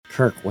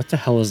Kirk, what the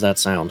hell is that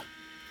sound?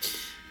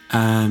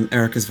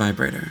 Erica's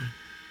vibrator.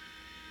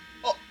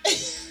 Oh.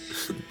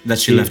 That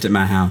she left at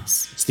my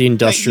house. It's the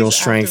industrial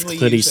strength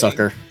clitty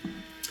sucker.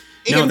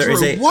 No, there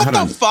is a... What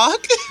the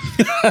fuck?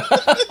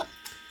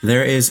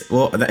 There is...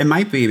 Well, it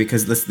might be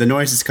because the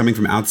noise is coming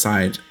from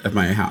outside of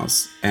my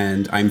house.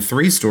 And I'm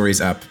 3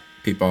 stories up,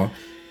 people.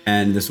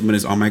 And this woman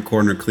is on my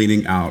corner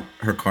cleaning out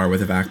her car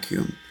with a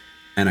vacuum.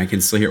 And I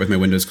can still hear it with my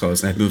windows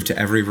closed. And I've moved to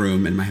every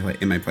room in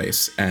my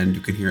place. And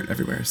you can hear it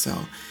everywhere,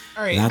 so...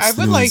 All right, I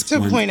would like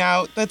to point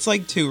out that's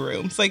like 2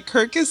 rooms. Like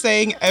Kirk is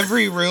saying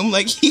every room,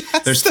 like he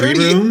has There's 3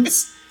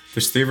 rooms.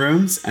 There's 3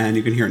 rooms, and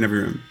you can hear it in every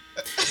room.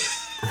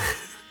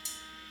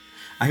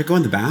 I could go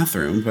in the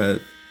bathroom,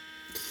 but...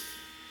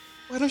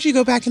 Why don't you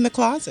go back in the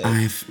closet?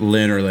 I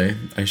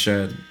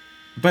should.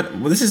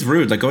 But this is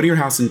rude. Like, go to your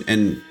house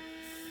and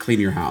clean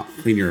your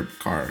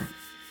car.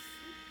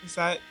 Is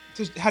that...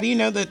 How do you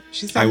know that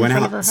she's not in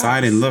front of her house? I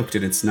went outside and looked,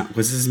 and it's not...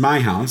 Because this is my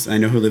house, and I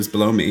know who lives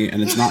below me,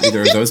 and it's not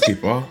either of those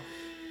people.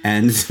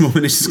 And this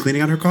woman is just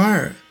cleaning out her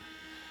car.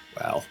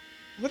 Wow.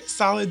 What a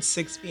solid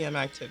 6 p.m.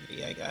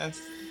 activity, I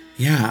guess.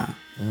 Yeah.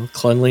 Well,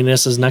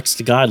 cleanliness is next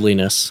to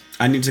godliness.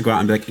 I need to go out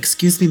and be like,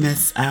 excuse me,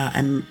 miss,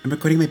 I'm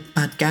recording my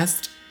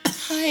podcast.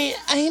 Hi,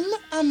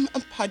 I'm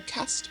a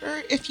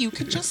podcaster. If you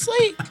could just,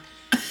 like,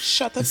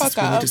 shut the fuck up. This is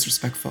really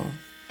disrespectful.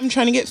 I'm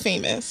trying to get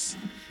famous.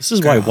 This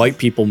is why white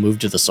people move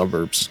to the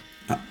suburbs.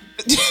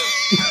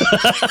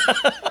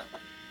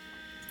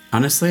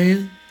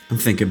 Honestly... I'm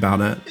thinking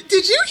about it.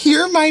 Did you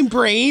hear my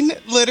brain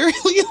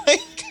literally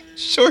like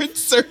short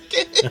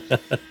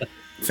circuit?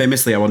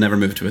 Famously, I will never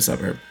move to a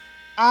suburb.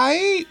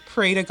 I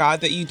pray to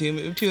God that you do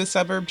move to a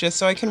suburb just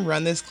so I can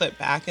run this clip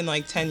back in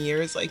like 10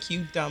 years like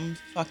you dumb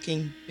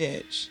fucking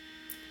bitch.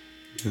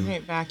 All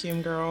right,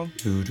 vacuum girl.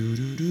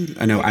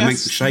 I know.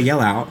 Should I yell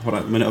out? Hold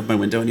on. I'm going to open my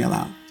window and yell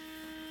out.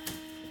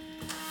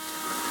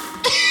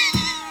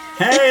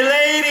 Hey,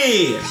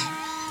 lady!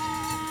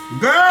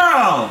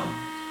 Girl!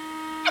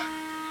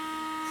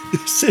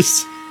 This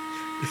is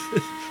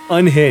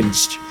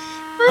unhinged.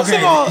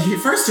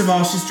 First of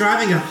all, she's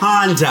driving a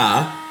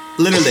Honda.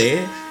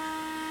 Literally.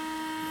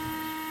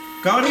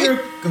 Go.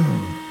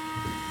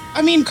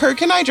 I mean,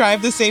 Kirk and I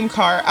drive the same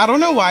car. I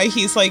don't know why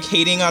he's like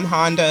hating on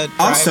Honda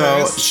drivers.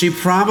 Also, she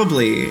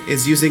probably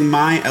is using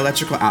my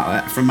electrical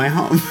outlet from my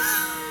home.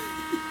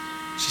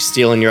 She's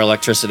stealing your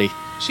electricity.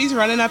 She's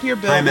running up your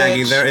bill. Hi,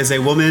 Maggie. Bitch. There is a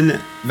woman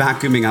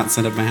vacuuming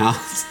outside of my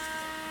house.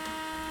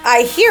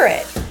 I hear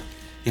it.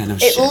 Yeah, no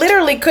it shit. It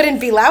literally couldn't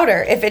be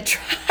louder if it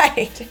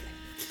tried.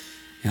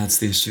 Yeah, that's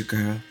the issue,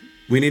 girl.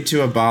 We need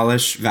to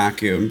abolish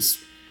vacuums.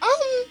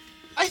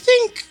 I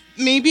think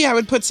maybe I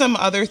would put some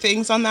other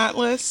things on that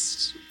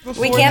list.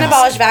 We can't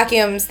abolish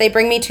vacuums. They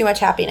bring me too much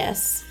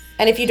happiness.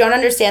 And if you don't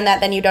understand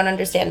that, then you don't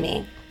understand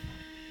me.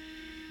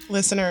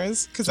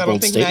 Listeners, because I don't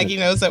think Maggie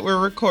knows that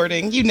we're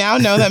recording. You now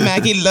know that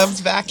Maggie loves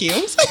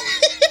vacuums.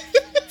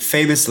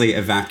 Famously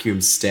a vacuum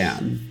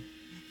stan.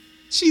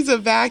 She's a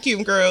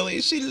vacuum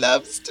girly. She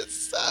loves to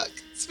suck.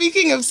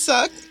 Speaking of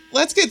suck,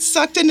 let's get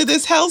sucked into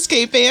this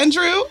hellscape,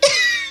 Andrew.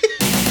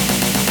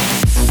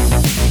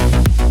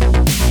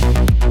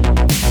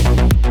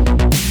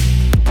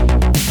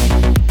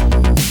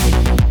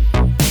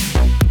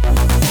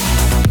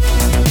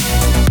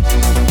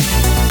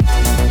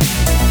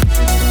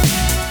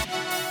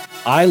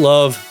 I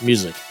love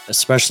music,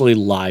 especially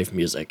live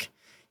music.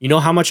 You know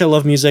how much I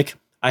love music?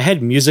 I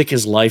had music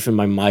is life in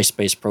my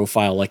MySpace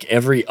profile like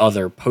every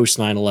other post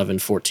 9/11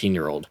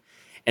 14-year-old.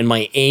 And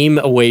my aim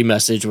away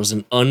message was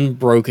an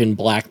unbroken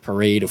black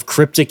parade of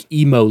cryptic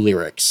emo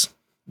lyrics.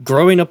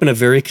 Growing up in a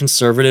very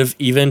conservative,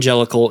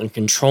 evangelical, and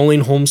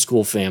controlling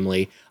homeschool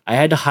family, I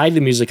had to hide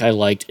the music I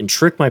liked and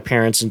trick my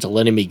parents into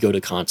letting me go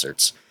to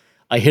concerts.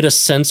 I hid a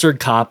censored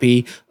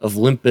copy of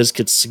Limp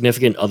Bizkit's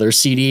Significant Other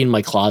CD in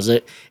my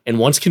closet, and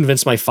once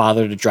convinced my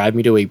father to drive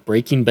me to a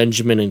Breaking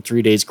Benjamin and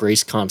 3 Days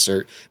Grace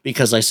concert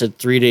because I said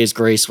 3 Days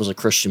Grace was a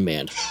Christian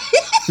band.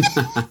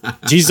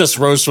 Jesus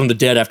rose from the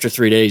dead after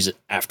 3 days,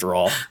 after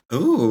all.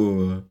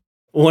 Ooh.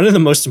 One of the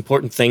most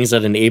important things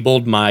that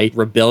enabled my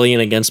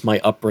rebellion against my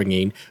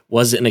upbringing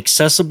was an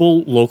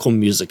accessible local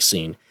music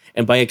scene.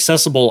 And by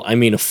accessible, I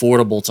mean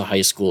affordable to high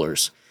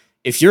schoolers.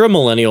 If you're a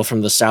millennial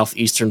from the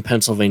southeastern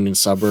Pennsylvania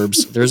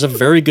suburbs, there's a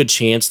very good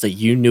chance that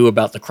you knew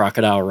about the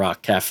Crocodile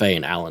Rock Cafe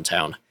in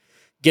Allentown.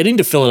 Getting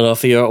to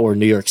Philadelphia or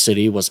New York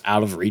City was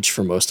out of reach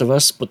for most of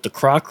us, but the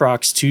Croc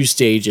Rock's 2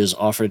 stages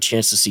offered a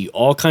chance to see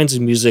all kinds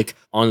of music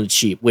on the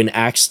cheap when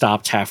acts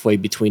stopped halfway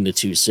between the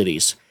 2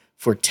 cities.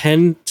 For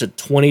 $10 to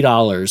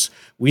 $20,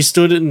 we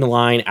stood in the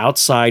line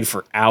outside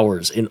for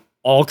hours in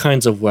all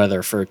kinds of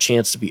weather for a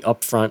chance to be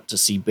up front to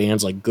see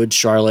bands like Good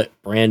Charlotte,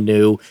 Brand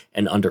New,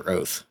 and Under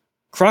Oath.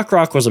 Croc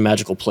Rock was a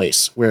magical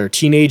place where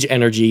teenage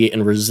energy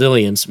and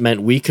resilience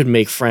meant we could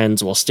make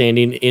friends while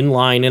standing in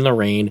line in the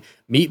rain,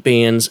 meet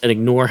bands, and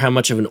ignore how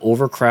much of an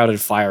overcrowded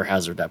fire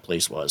hazard that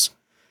place was.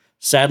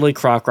 Sadly,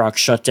 Croc Rock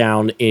shut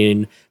down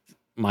in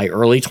my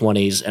early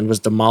 20s and was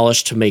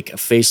demolished to make a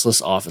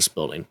faceless office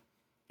building.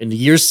 In the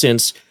years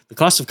since, The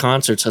cost of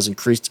concerts has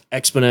increased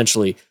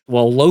exponentially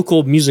while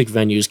local music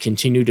venues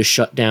continue to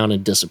shut down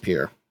and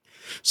disappear.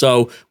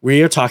 So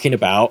we are talking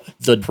about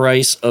the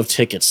price of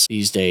tickets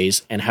these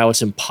days and how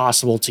it's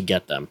impossible to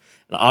get them.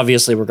 And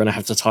obviously, we're going to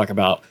have to talk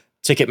about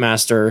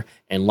Ticketmaster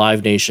and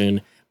Live Nation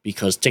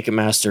because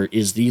Ticketmaster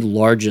is the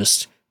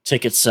largest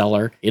ticket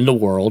seller in the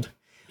world.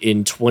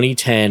 In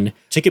 2010,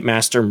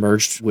 Ticketmaster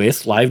merged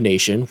with Live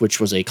Nation, which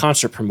was a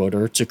concert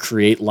promoter, to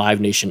create Live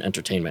Nation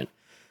Entertainment.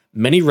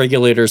 Many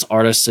regulators,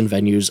 artists, and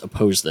venues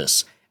opposed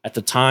this. At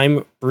the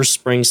time, Bruce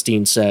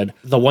Springsteen said,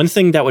 "The one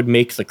thing that would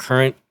make the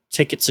current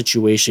ticket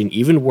situation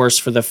even worse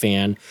for the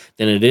fan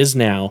than it is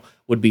now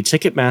would be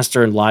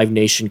Ticketmaster and Live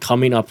Nation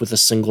coming up with a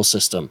single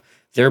system,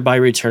 thereby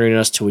returning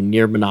us to a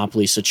near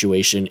monopoly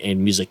situation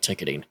in music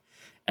ticketing."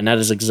 And that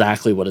is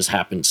exactly what has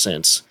happened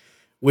since.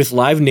 With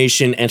Live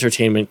Nation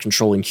Entertainment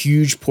controlling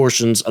huge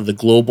portions of the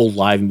global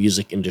live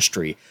music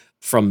industry,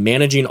 from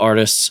managing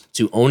artists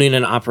to owning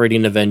and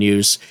operating the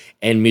venues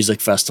and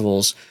music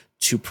festivals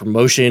to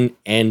promotion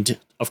and,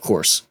 of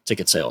course,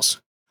 ticket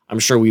sales. I'm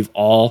sure we've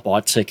all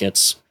bought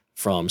tickets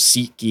from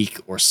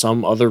SeatGeek or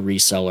some other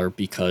reseller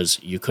because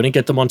you couldn't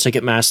get them on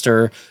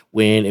Ticketmaster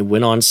when it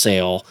went on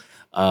sale,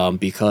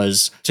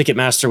 because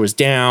Ticketmaster was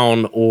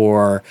down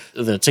or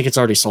the tickets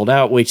already sold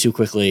out way too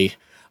quickly.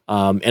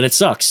 And it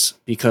sucks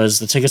because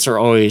the tickets are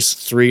always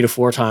 3 to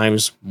 4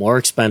 times more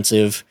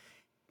expensive.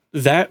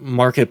 That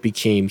market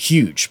became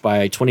huge.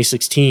 By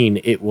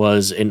 2016, it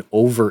was an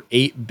over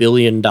 $8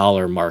 billion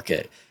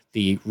market,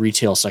 the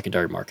retail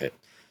secondary market.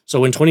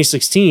 So in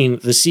 2016,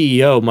 the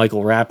CEO,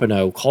 Michael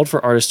Rapinoe, called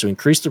for artists to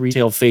increase the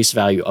retail face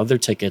value of their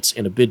tickets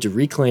in a bid to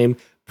reclaim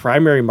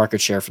primary market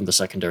share from the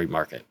secondary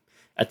market.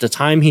 At the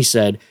time, he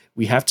said,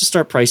 "We have to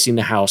start pricing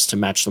the house to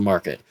match the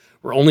market.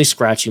 We're only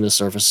scratching the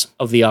surface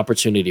of the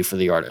opportunity for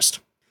the artist."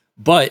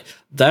 But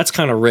that's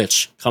kind of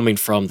rich coming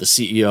from the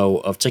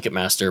CEO of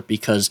Ticketmaster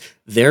because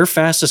their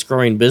fastest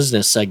growing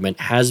business segment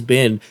has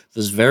been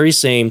those very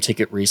same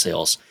ticket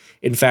resales.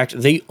 In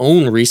fact, they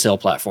own resale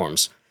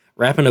platforms.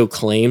 Rapinoe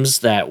claims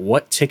that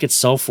what tickets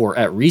sell for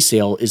at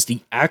resale is the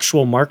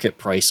actual market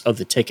price of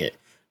the ticket,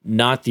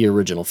 not the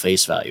original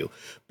face value,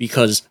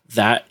 because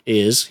that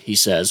is, he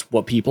says,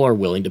 what people are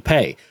willing to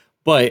pay.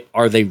 But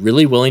are they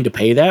really willing to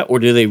pay that, or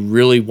do they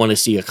really want to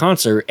see a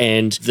concert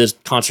and the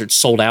concert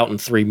sold out in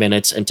 3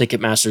 minutes and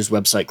Ticketmaster's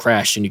website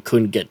crashed and you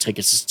couldn't get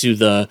tickets to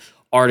the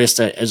artist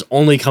that is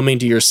only coming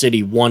to your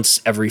city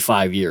once every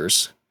 5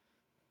 years?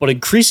 But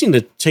increasing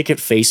the ticket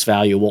face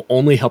value will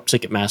only help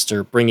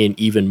Ticketmaster bring in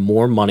even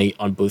more money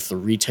on both the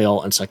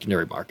retail and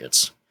secondary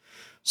markets.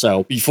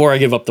 So before I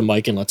give up the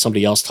mic and let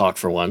somebody else talk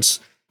for once,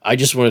 I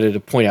just wanted to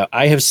point out,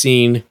 I have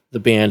seen the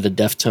band The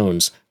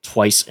Deftones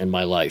twice in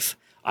my life.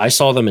 I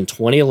saw them in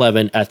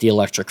 2011 at the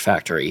Electric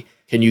Factory.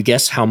 Can you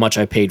guess how much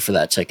I paid for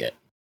that ticket?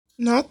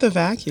 Not the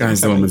vacuum.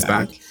 Guys, the woman's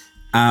back.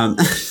 I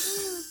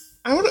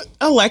want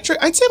electric.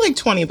 I'd say like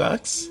 $20.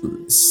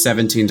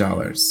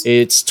 $17.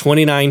 It's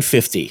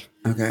 $29.50.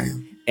 Okay.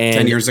 And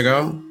 10 years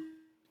ago?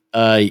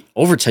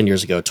 Over 10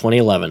 years ago,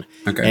 2011.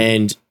 Okay.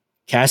 And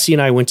Cassie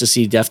and I went to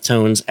see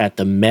Deftones at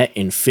the Met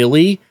in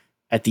Philly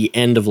at the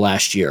end of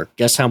last year.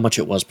 Guess how much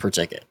it was per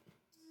ticket?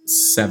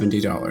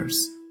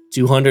 $70.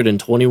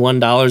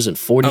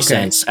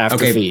 $221.40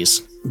 after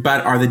fees.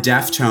 But are the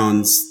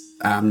Deftones,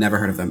 never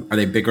heard of them, are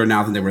they bigger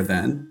now than they were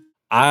then?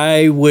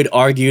 I would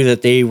argue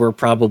that they were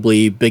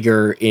probably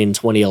bigger in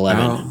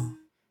 2011.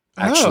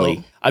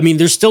 Actually. I mean,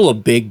 they're still a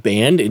big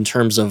band in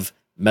terms of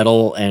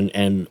metal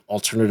and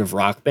alternative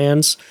rock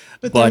bands.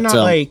 But they're not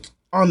like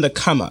on the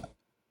come up.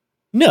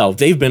 No,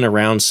 they've been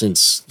around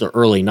since the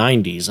early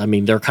 90s. I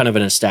mean, they're kind of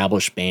an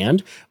established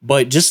band,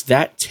 but just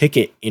that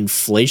ticket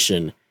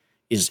inflation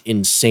is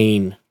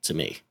insane to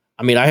me.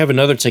 I mean, I have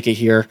another ticket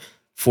here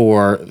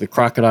for the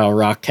Crocodile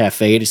Rock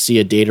Cafe to see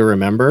A Day to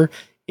Remember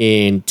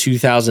in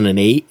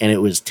 2008, and it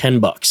was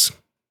 $10.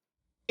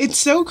 It's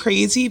so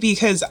crazy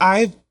because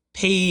I've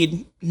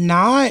paid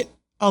not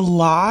a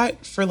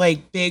lot for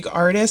like big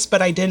artists,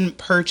 but I didn't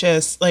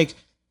purchase like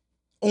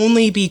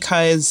only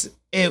because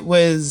it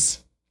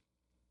was,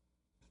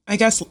 I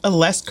guess, a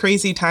less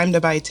crazy time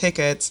to buy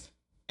tickets.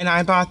 And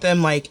I bought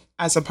them like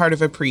as a part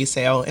of a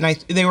pre-sale, and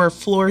they were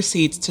floor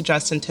seats to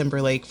Justin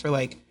Timberlake for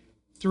like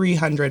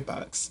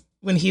 $300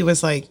 when he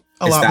was like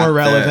a lot more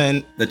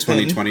relevant. The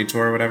 2020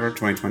 tour or whatever,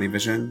 2020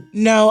 Vision?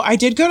 No, I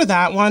did go to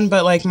that one,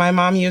 but like my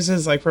mom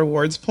uses like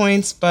rewards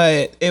points,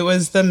 but it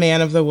was the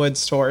Man of the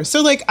Woods tour.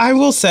 So like I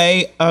will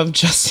say of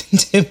Justin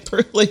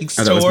Timberlake's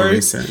tour, that was more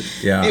recent.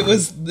 Yeah. It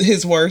was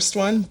his worst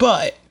one,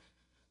 but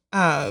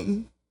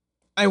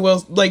I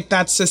will, like,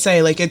 that's to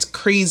say, like, it's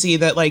crazy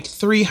that, like,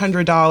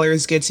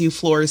 $300 gets you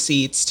floor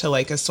seats to,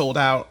 like, a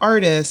sold-out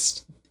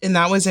artist. And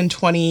that was in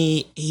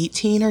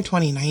 2018 or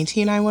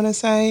 2019, I want to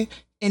say.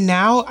 And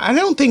now, I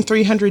don't think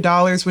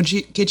 $300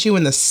 would get you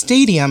in the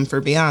stadium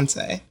for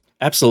Beyoncé.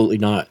 Absolutely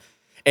not.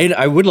 And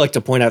I would like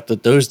to point out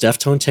that those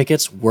Deftone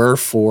tickets were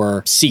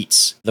for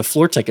seats. The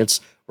floor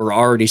tickets were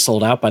already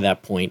sold out by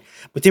that point,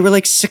 but they were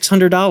like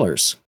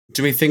 $600.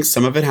 Do we think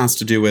some of it has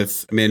to do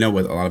with, I mean, I know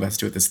what a lot of it has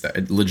to do with this,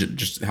 that legit,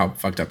 just how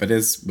fucked up it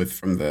is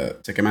from the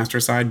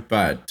Ticketmaster side,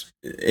 but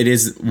it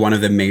is one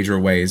of the major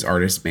ways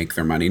artists make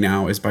their money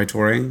now is by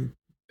touring,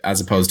 as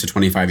opposed to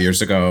 25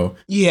 years ago.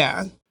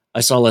 Yeah.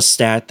 I saw a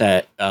stat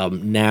that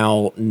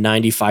now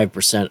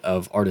 95%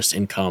 of artists'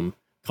 income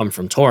come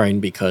from touring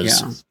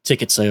because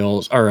ticket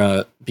sales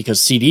are because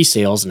CD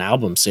sales and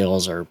album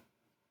sales are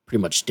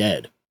pretty much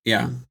dead.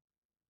 Yeah.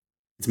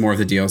 It's more of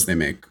the deals they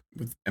make.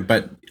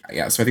 But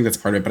yeah, so I think that's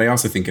part of it. But I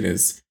also think it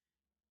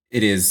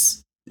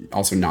is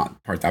also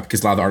not part of that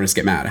because a lot of the artists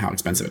get mad at how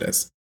expensive it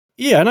is.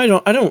 Yeah, and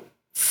I don't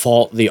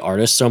fault the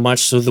artist so much.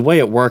 So the way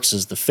it works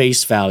is the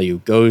face value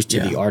goes to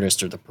the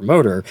artist or the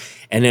promoter,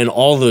 and then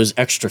all those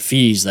extra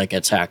fees that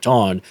get tacked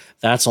on,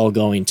 that's all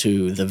going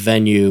to the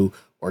venue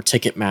or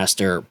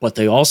Ticketmaster. But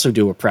they also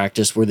do a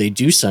practice where they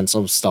do send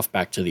some stuff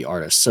back to the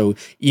artist. So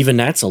even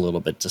that's a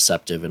little bit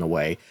deceptive in a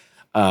way.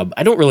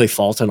 I don't really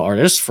fault an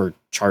artist for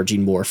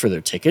charging more for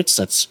their tickets.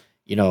 That's,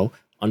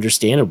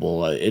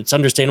 understandable. It's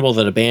understandable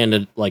that a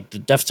band like the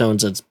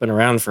Deftones that's been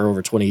around for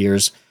over 20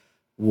 years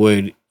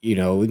would,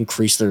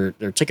 increase their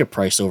ticket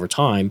price over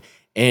time.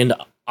 And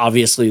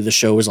obviously the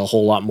show is a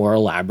whole lot more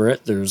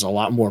elaborate. There's a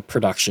lot more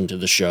production to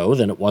the show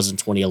than it was in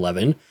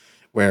 2011,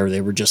 where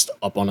they were just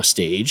up on a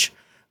stage.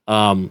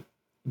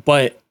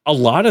 But a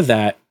lot of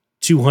that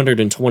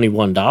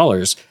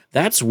 $221,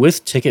 that's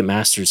with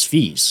Ticketmaster's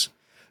fees.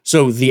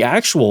 So the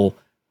actual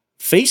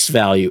face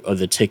value of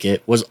the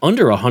ticket was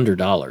under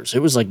 $100. It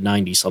was like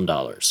 90 some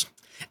dollars.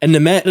 And the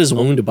Met is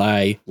owned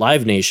by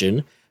Live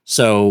Nation.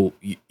 So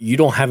you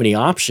don't have any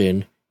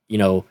option,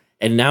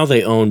 and now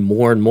they own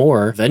more and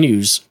more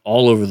venues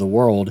all over the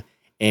world.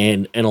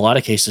 And in a lot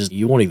of cases,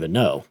 you won't even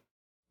know.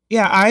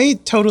 Yeah, I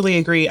totally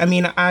agree. I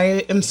mean,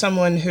 I am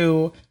someone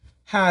who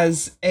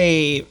has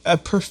a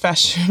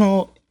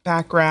professional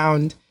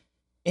background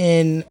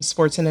in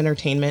sports and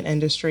entertainment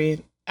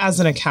industry. As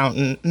an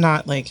accountant,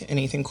 not like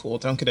anything cool,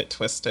 don't get it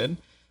twisted.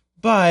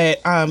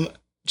 But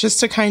just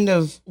to kind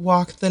of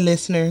walk the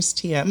listeners,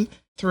 TM,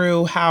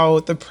 through how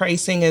the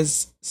pricing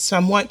is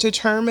somewhat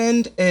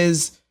determined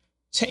is,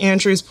 to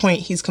Andrew's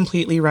point, he's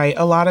completely right.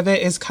 A lot of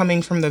it is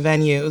coming from the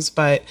venues,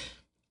 but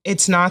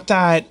it's not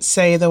that,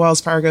 say, the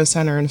Wells Fargo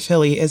Center in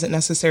Philly isn't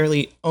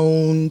necessarily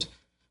owned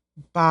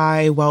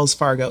by Wells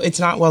Fargo. It's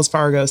not Wells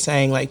Fargo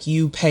saying, like,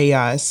 you pay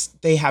us.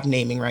 They have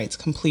naming rights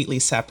completely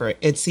separate.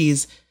 It's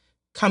these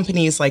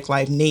companies like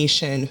Live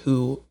Nation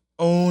who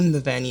own the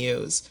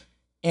venues.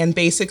 And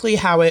basically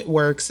how it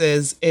works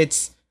is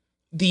it's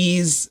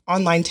these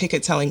online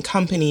ticket selling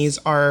companies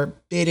are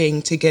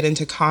bidding to get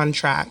into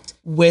contract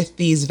with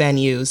these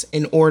venues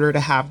in order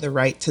to have the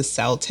right to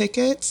sell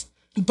tickets.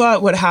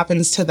 But what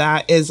happens to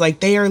that is,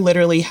 like, they are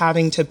literally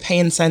having to pay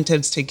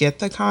incentives to get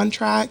the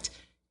contract.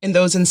 And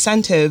those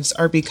incentives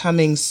are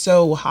becoming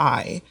so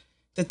high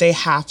that they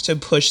have to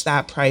push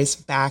that price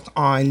back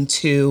on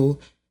to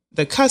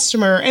the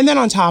customer. And then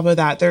on top of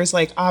that, there's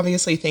like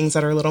obviously things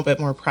that are a little bit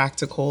more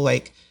practical,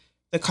 like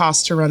the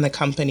cost to run the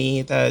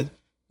company, the,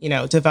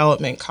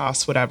 development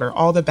costs, whatever,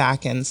 all the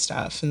back end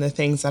stuff and the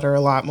things that are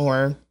a lot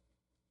more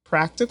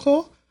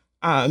practical,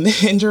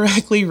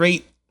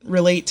 indirectly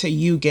relate to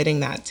you getting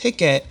that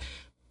ticket.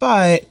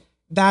 But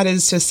that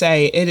is to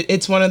say,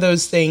 it's one of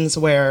those things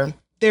where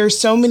there's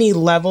so many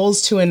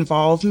levels to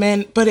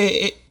involvement, but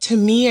to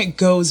me, it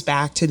goes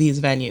back to these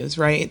venues,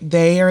 right?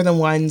 They are the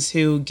ones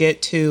who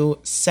get to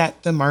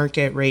set the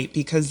market rate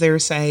because they're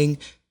saying,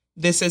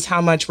 this is how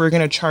much we're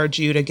going to charge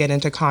you to get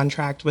into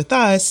contract with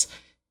us.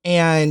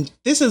 And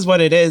this is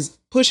what it is.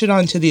 Push it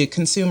on to the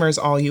consumers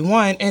all you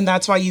want. And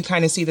that's why you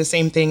kind of see the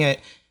same thing at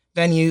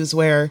venues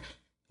where,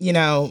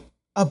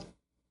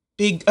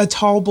 a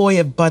tall boy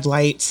of Bud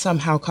Light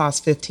somehow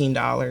costs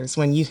 $15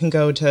 when you can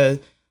go to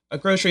a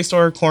grocery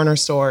store, corner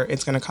store,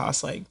 it's going to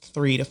cost like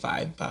 $3 to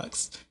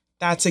 $5.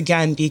 That's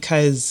again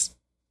because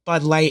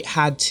Bud Light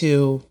had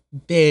to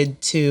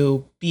bid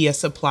to be a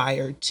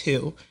supplier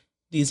to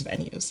these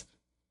venues.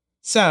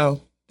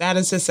 So that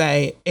is to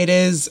say, it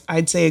is,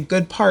 I'd say, a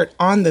good part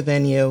on the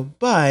venue,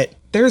 but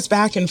there's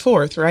back and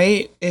forth,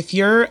 right? If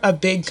you're a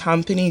big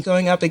company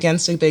going up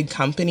against a big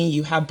company,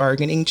 you have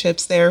bargaining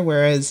chips there,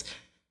 whereas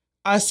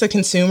us, the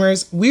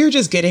consumers, we're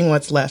just getting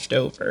what's left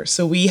over.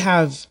 So we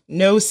have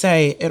no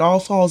say. It all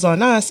falls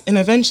on us. And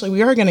eventually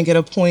we are going to get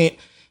a point.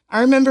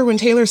 I remember when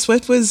Taylor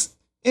Swift was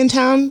in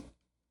town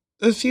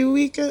a few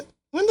weeks.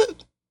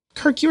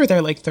 Kirk, you were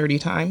there like 30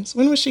 times.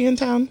 When was she in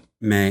town?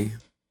 May.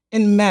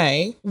 In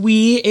May.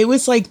 It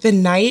was like the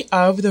night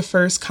of the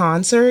first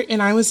concert.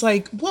 And I was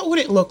like, what would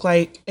it look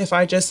like if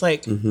I just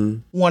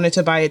wanted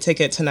to buy a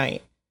ticket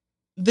tonight?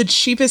 The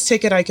cheapest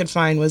ticket I could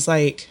find was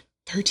like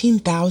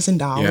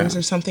 $13,000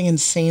 or something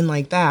insane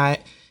like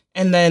that.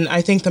 And then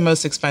I think the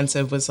most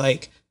expensive was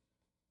like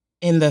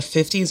in the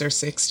 50s or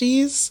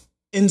 60s.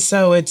 And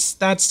so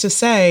that's to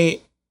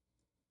say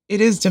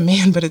it is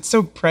demand, but it's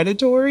so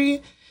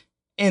predatory.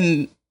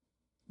 And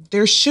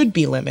there should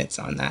be limits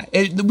on that.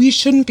 We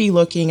shouldn't be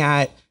looking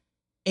at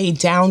a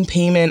down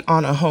payment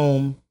on a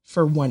home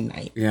for one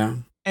night. Yeah.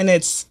 And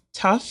it's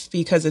tough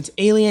because it's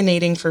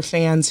alienating for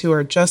fans who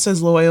are just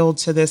as loyal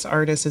to this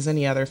artist as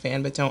any other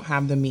fan, but don't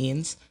have the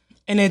means.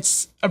 And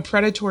it's a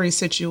predatory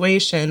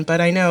situation.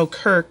 But I know,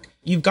 Kirk,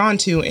 you've gone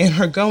to and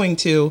are going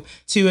to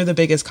two of the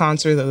biggest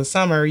concerts of the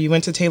summer. You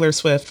went to Taylor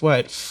Swift,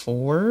 what,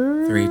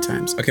 4? 3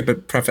 times. Okay,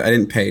 but I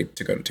didn't pay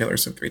to go to Taylor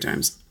Swift 3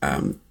 times.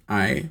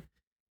 I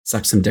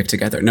sucked some dick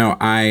together. No,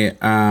 my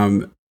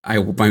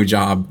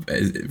job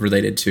is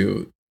related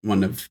to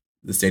one of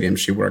the stadiums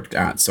she worked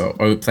at,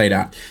 or played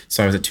at.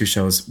 So I was at 2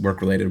 shows,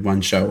 work related.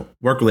 One show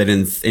work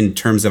related in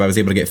terms of I was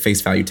able to get face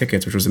value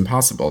tickets, which was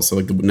impossible. So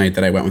like the night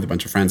that I went with a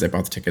bunch of friends, I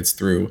bought the tickets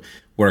through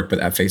work, but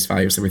at face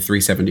value, so they were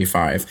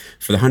 $375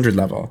 for the 100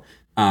 level,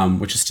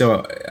 which is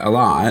still a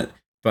lot,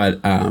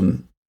 but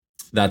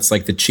that's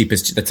like the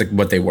cheapest. That's like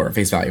what they were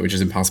face value, which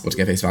is impossible to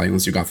get face value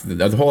unless you got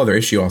the whole other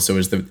issue. Also,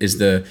 is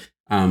the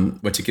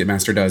what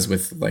Ticketmaster does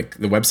with like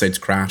the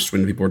websites crashed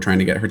when people were trying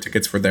to get her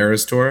tickets for their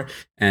Eras tour,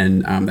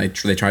 and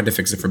they tried to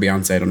fix it for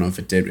Beyonce. I don't know if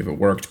it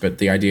worked, but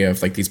the idea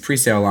of like these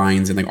pre-sale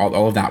lines and like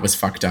all of that was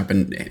fucked up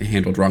and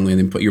handled wrongly,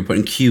 and then you're put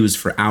in queues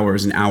for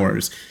hours and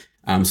hours.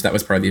 So that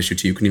was part of the issue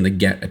too. You couldn't even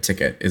get a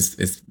ticket. Was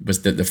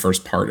the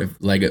first part of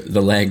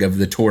the leg of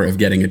the tour of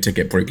getting a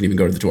ticket before you can even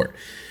go to the tour.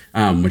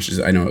 Which is,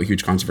 I know, a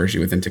huge controversy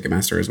within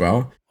Ticketmaster as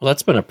well. Well,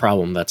 that's been a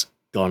problem that's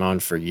gone on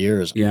for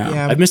years.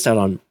 Yeah. I've missed out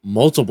on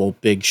multiple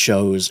big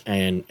shows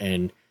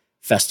and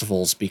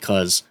festivals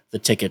because the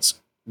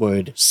tickets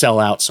would sell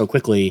out so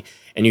quickly,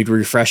 and you'd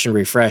refresh,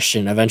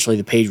 and eventually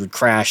the page would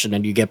crash, and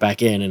then you get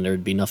back in and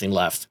there'd be nothing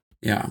left.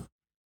 Yeah.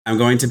 I'm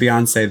going to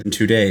Beyonce in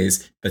 2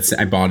 days, but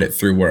I bought it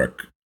through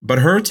work. But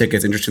her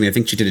tickets, interestingly, I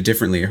think she did it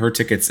differently. Her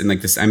tickets in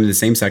like this, I'm in the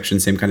same section,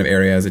 same kind of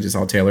area as I just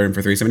saw Taylor, and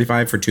for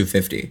 $375 for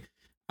 $250.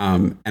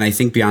 And I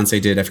think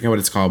Beyonce did, I forget what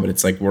it's called, but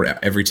it's like where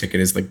every ticket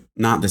is like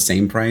not the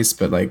same price,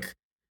 but like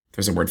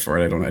there's a word for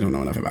it. I don't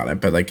know enough about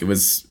it, but like it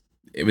was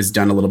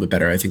done a little bit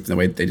better, I think, than the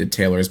way they did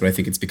Taylor's, but I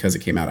think it's because it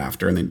came out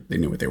after and they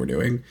knew what they were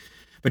doing.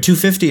 But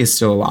 $250 is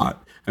still a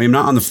lot. I mean, I'm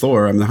not on the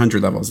floor. I'm the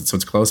 100 levels, so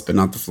it's close, but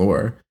not the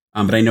floor.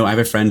 But I know I have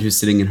a friend who's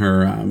sitting in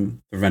her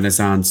the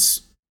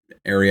Renaissance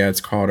area,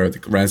 it's called, or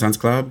the Renaissance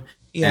Club.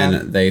 Yeah.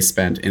 And they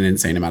spent an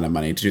insane amount of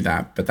money to do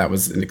that. But that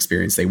was an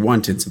experience they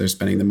wanted, so they're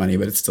spending the money,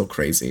 but it's still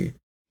crazy.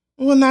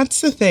 Well, and that's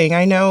the thing.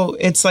 I know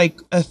it's like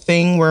a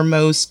thing where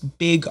most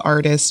big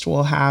artists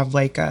will have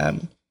like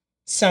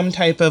some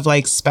type of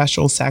like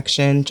special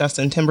section.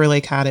 Justin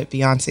Timberlake had it.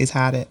 Beyonce's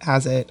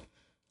has it.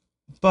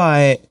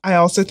 But I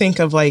also think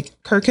of like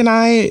Kirk and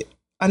I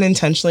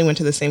unintentionally went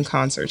to the same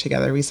concert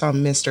together. We saw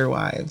Mr.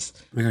 Wives.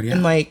 Oh my God, yeah.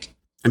 And like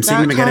I'm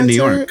seeing them again in New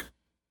York.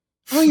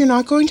 Oh, you're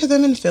not going to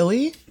them in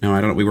Philly? No,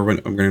 I don't.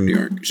 I'm going to New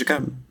York. You should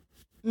come.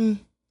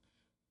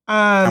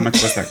 How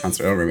much was that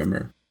concert? I don't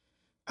remember.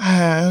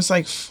 It was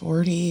like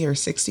 $40 or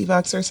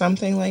 $60 or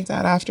something like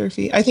that after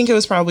fee. I think it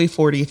was probably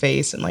 40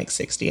 face and like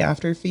 60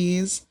 after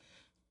fees,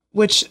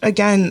 which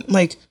again,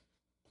 like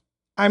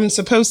I was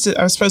supposed to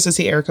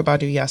see Erykah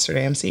Badu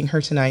yesterday. I'm seeing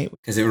her tonight.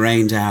 Because it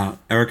rained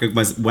out.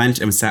 Erykah went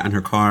and sat in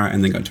her car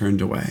and then got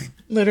turned away.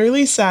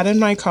 Literally sat in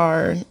my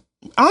car.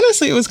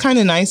 Honestly, it was kind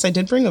of nice. I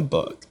did bring a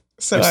book.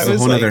 So Which I is was a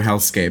whole like, other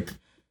hellscape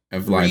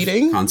of live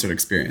reading? Concert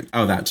experience.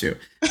 Oh, that too.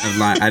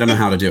 I don't know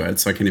how to do it,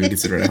 so I can't even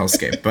consider it a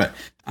hellscape. But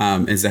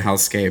is a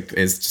hellscape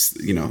is just,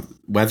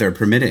 weather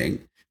permitting.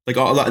 Like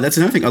that's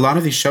another thing. A lot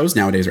of these shows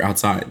nowadays are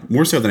outside,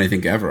 more so than I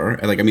think ever.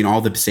 Like, I mean,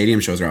 all the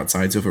stadium shows are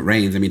outside. So if it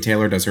rains, I mean,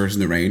 Taylor does hers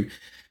in the rain.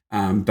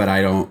 But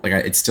I don't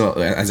it's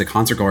still, as a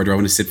concert goer, do I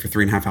want to sit for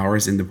 3.5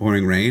 hours in the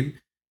pouring rain?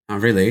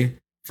 Not really.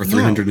 For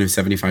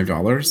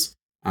 $375.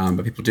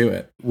 But people do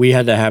it. We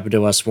had that happen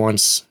to us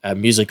once at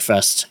Music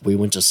Fest. We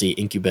went to see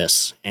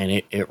Incubus, and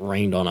it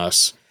rained on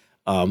us.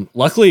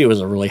 Luckily, it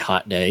was a really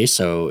hot day,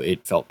 so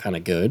it felt kind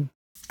of good.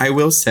 I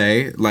will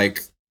say,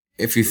 like,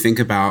 if you think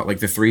about like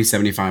the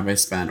 $375 I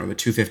spent or the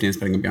 $250 I'm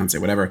spending on Beyonce,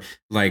 whatever,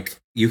 like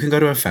you can go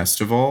to a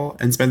festival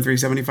and spend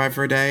 $375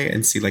 for a day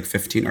and see like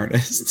 15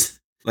 artists.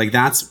 Like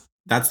that's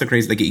the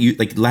crazy.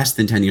 Like less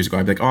than 10 years ago,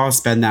 I'd be like, oh, I'll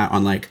spend that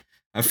on like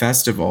a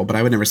festival, but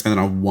I would never spend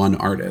it on one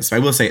artist. So I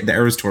will say the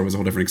Eras tour was a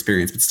whole different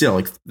experience, but still,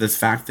 like the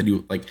fact that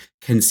you like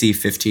can see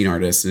 15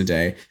 artists in a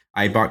day.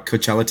 I bought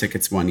Coachella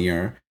tickets one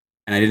year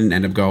and I didn't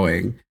end up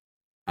going.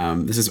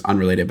 This is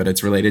unrelated, but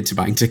it's related to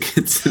buying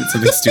tickets.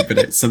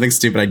 Something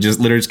stupid. I just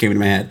literally came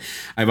into my head.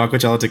 I bought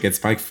Coachella tickets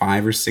probably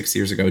 5 or 6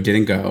 years ago,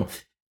 didn't go,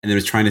 and they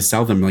was trying to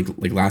sell them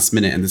like last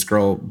minute, and this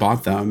girl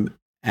bought them,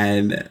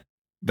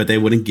 but they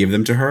wouldn't give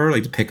them to her,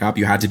 like to pick up.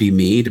 You had to be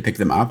me to pick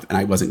them up. And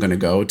I wasn't going to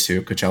go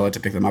to Coachella to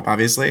pick them up,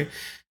 obviously.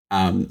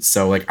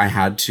 So like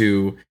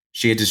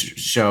she had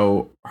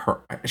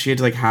to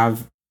like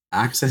have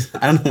access.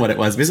 I don't know what it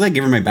was. Basically, I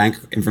gave her my bank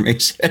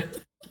information.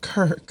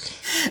 Kirk.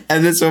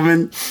 And this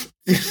woman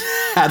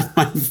had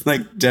my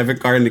like debit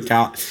card and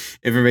account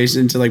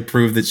information to like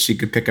prove that she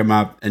could pick them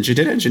up. And she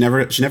didn't. She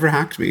never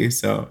hacked me.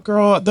 So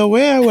girl, the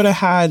way I would have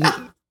had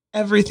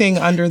everything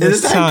under the sun.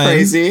 Isn't that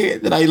crazy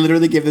that I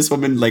literally gave this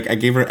woman, like I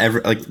gave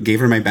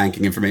her my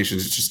banking information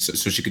just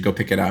so she could go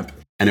pick it up,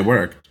 and it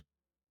worked,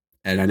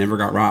 and I never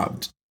got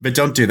robbed. But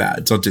don't do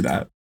that. Don't do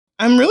that.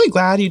 I'm really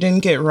glad you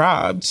didn't get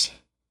robbed.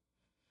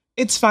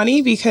 It's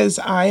funny because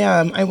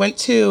I went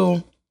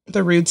to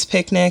the Roots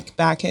picnic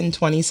back in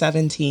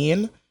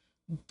 2017.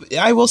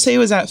 I will say it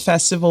was at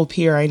Festival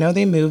Pier. I know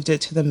they moved it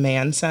to the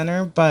Mann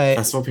Center, but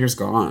Festival Pier's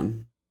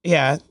gone.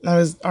 yeah, that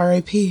was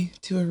RIP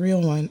to a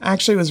real one.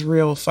 Actually, it was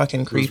real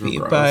fucking creepy.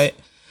 Real but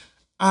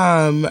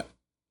I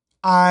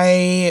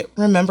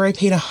remember I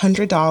paid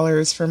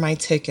 $100 for my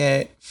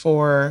ticket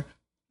for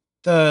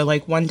the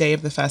like one day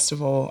of the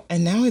festival,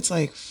 and now it's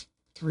like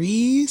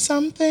 3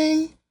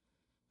 something.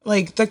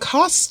 Like the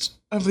cost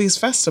of these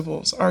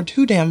festivals are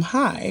too damn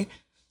high.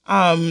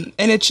 And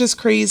it's just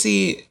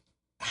crazy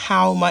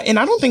how much, and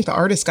I don't think the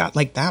artist got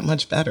like that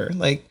much better.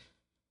 Like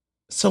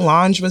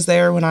Solange was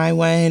there when I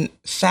went.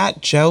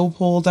 Fat Joe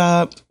pulled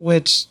up,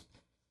 which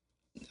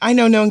I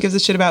know no one gives a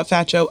shit about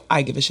Fat Joe.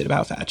 I give a shit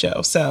about Fat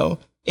Joe. So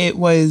it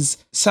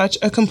was such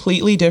a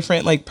completely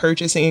different like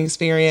purchasing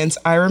experience.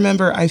 I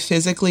remember I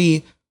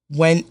physically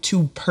went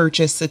to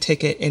purchase the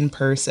ticket in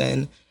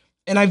person.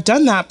 And I've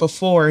done that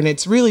before, and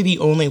it's really the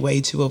only way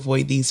to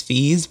avoid these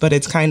fees, but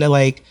it's kind of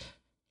like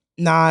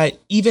not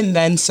even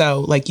then.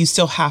 So like you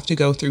still have to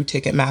go through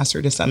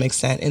Ticketmaster to some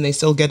extent, and they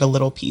still get a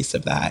little piece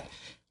of that.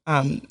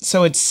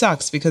 So it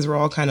sucks because we're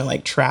all kind of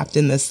like trapped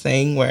in this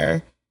thing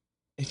where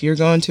if you're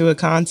going to a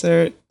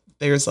concert,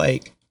 there's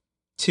like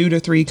 2 to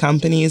 3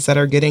 companies that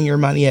are getting your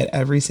money at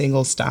every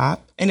single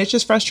stop. And it's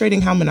just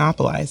frustrating how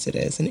monopolized it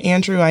is. And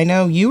Andrew, I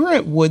know you were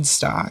at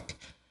Woodstock.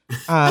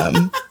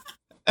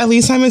 At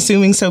least I'm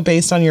assuming so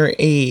based on your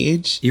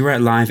age. You were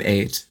at Live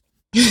 8.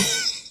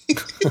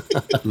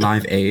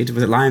 Live 8?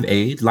 Was it Live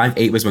 8? Live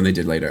 8 was when they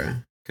did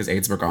later. Because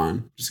 8s were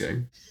gone. Just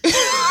kidding.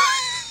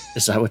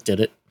 Is that what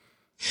did it?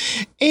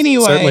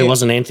 Anyway. Certainly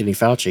wasn't Anthony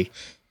Fauci.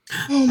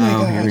 Oh my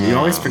God. You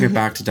always bring it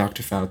back to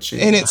Dr. Fauci.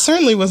 And it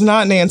certainly was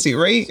not Nancy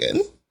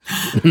Reagan.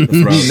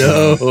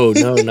 No,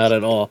 not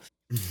at all.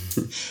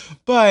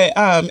 But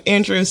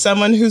Andrew,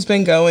 someone who's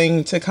been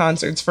going to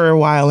concerts for a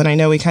while, and I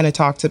know we kind of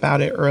talked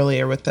about it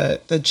earlier with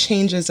the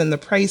changes in the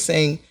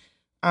pricing.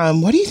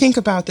 What do you think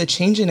about the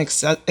change in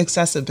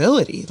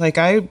accessibility? Like,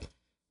 I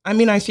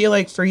mean, I feel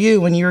like for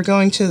you, when you were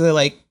going to the,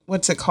 like,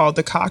 what's it called?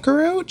 The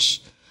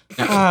Cockroach?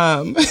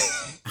 I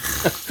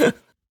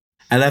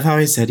love how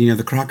he said,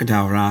 the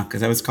Crocodile Rock.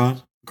 Is that what it's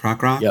called?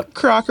 Croc Rock? Yep.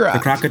 Croc Rock. The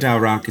Crocodile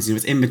Rock is, it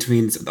was in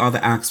between. All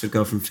the acts would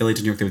go from Philly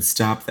to New York. They would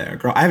stop there.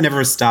 Girl, I've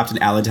never stopped in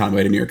Allentown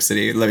way to New York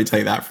City. Let me tell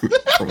you that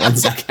for 1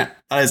 second.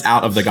 That is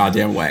out of the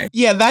goddamn way.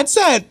 Yeah, that's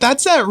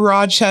at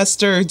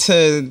Rochester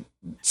to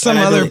some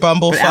other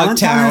bumblefuck Allentown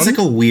town. has like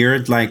a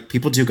weird, like,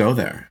 people do go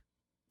there.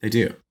 They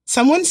do.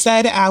 Someone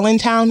said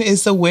Allentown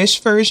is the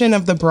Wish version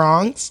of the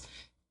Bronx,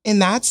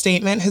 and that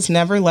statement has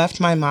never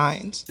left my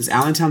mind. Is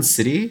Allentown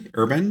city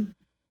urban?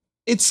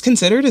 It's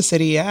considered a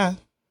city, yeah.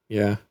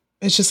 Yeah.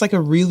 It's just like a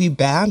really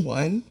bad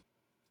one.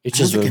 It's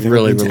just a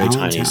really, really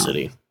tiny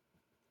city.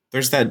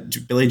 There's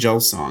that Billy Joel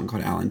song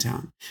called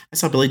Allentown. I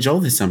saw Billy Joel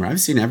this summer. I've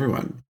seen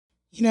everyone.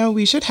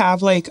 We should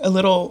have like a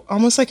little,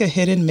 almost like a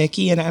hidden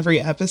Mickey in every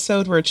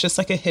episode where it's just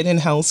like a hidden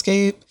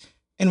hellscape.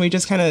 And we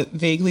just kind of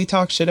vaguely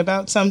talk shit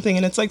about something.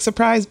 And it's like,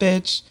 surprise,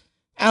 bitch.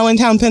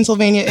 Allentown,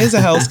 Pennsylvania is a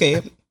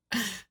hellscape.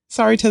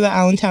 Sorry to the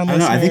Allentown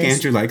listeners. I think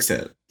Andrew likes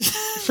it.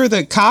 For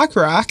the Cock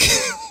Rock.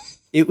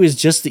 It was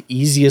just the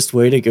easiest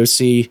way to go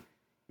see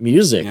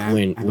music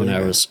when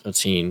I was a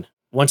teen.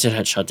 Once it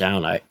had shut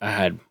down, I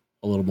had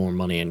a little more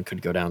money and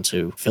could go down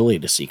to Philly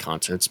to see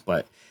concerts.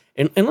 But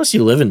unless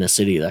you live in the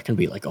city, that can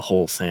be like a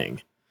whole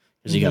thing.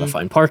 Because you got to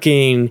find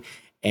parking.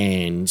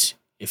 And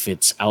if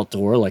it's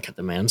outdoor, like at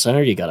the Mann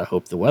Center, you got to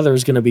hope the weather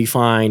is going to be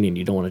fine. And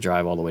you don't want to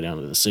drive all the way down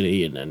to the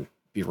city and then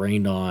be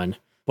rained on.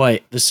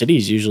 But the city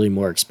is usually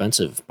more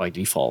expensive by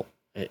default.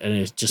 And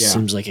it just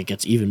seems like it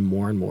gets even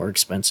more and more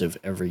expensive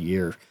every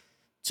year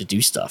to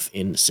do stuff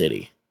in the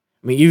city.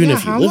 I mean, even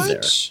if you live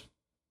there.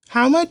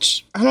 How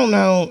much? I don't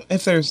know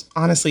if there's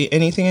honestly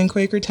anything in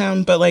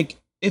Quakertown, but like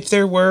if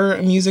there were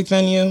a music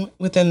venue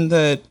within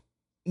the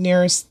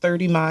nearest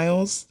 30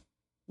 miles,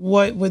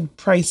 what would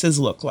prices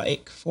look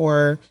like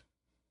for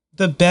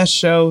the best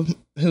show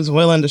who's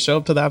willing to show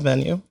up to that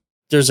venue?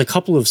 There's a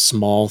couple of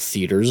small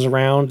theaters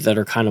around that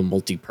are kind of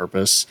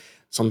multi-purpose.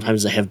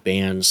 Sometimes they have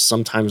bands.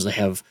 Sometimes they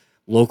have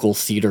local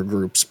theater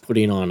groups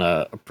putting on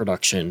a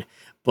production,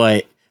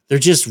 but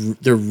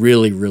they're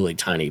really, really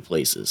tiny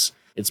places.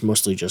 It's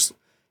mostly just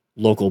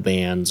local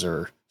bands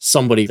or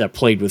somebody that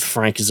played with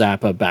Frank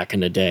Zappa back in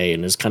the day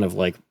and has kind of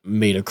like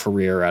made a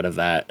career out of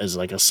that as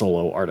like a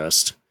solo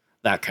artist,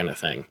 that kind of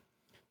thing.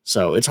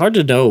 So it's hard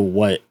to know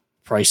what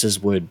prices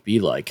would be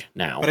like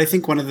now. But I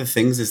think one of the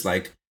things is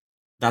like,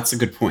 that's a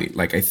good point.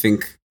 Like, I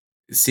think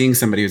seeing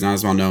somebody who's not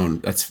as well known,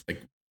 that's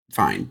like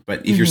fine.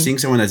 But if you're seeing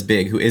someone that's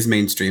big, who is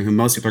mainstream, who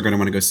most people are going to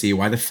want to go see,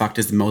 why the fuck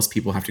does most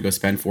people have to go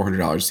spend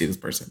 $400 to see this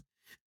person?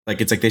 Like,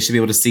 it's like they should be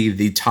able to see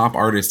the top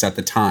artist at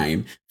the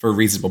time for a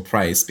reasonable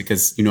price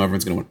because,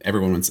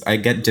 everyone wants, I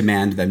get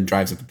demand then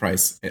drives up the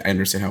price. I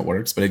understand how it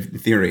works. But in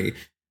theory,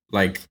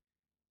 like,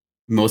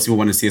 most people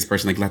want to see this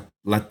person, like,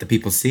 let the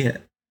people see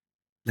it.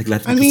 Like,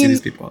 let the people see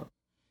these people.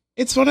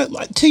 It's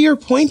to your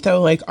point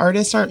though, like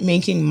artists aren't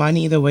making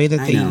money the way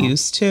that they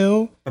used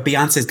to. But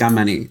Beyonce's got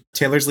money.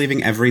 Taylor's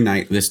leaving every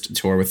night this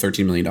tour with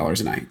 $13 million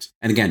a night.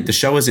 And again,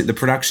 the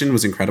production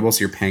was incredible.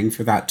 So you're paying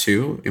for that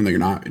too, even though you're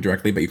not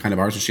directly, but you kind of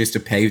are. So she has to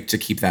pay to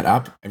keep that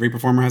up. Every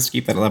performer has to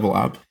keep that level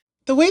up.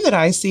 The way that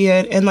I see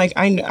it, and like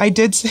I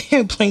did say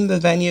I blamed the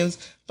venues,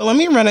 but let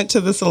me run it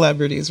to the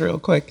celebrities real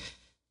quick.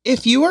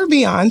 If you are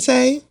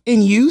Beyonce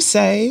and you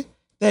say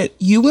that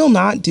you will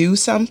not do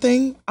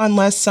something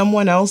unless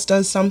someone else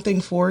does something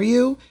for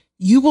you,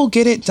 you will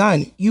get it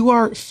done. You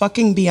are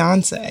fucking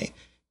Beyonce.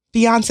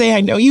 Beyonce,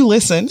 I know you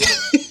listen.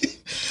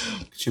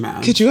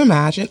 Could you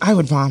imagine? I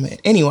would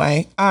vomit.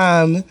 Anyway,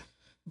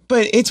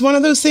 but it's one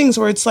of those things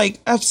where it's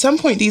like, at some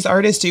point, these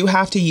artists do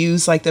have to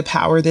use like the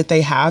power that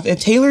they have.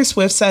 If Taylor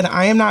Swift said,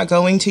 I am not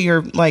going to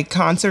your like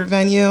concert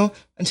venue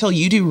until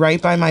you do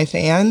right by my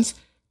fans,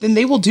 then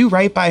they will do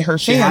right by her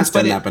fans. She has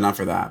done that, but not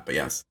for that, but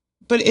yes.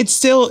 But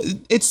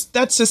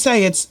that's to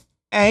say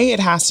it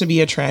has to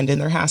be a trend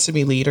and there has to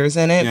be leaders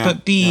in it.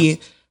 But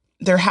B,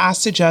 there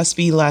has to just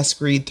be less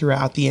greed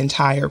throughout the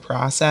entire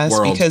process.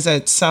 Because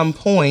at some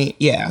point,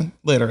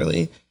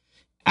 literally,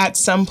 at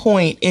some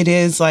point it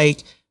is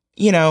like,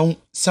 you know,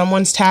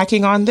 someone's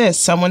tacking on this,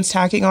 someone's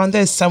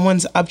upcharging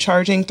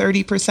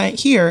 30%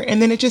 here,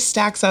 and then it just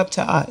stacks up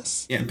to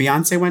us. Yeah,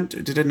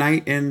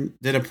 Beyonce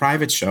did a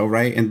private show,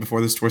 right? And before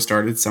this tour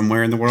started,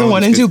 somewhere in the world. The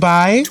one in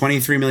Dubai.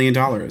 $23 million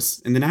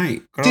in the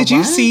night. Girl, did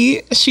you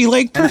see? She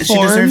like performed.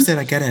 She deserves it,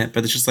 I get it.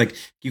 But it's just like,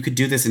 you could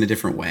do this in a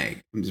different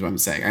way, is what I'm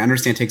saying. I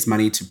understand it takes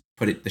money to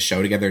put the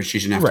show together. She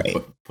shouldn't have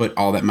to put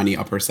all that money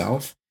up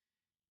herself.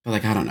 But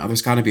like, I don't know.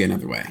 There's got to be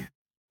another way.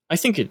 I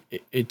think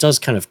it does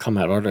kind of come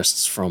at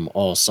artists from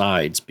all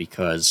sides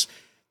because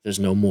there's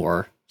no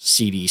more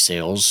CD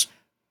sales,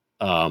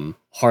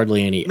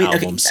 hardly any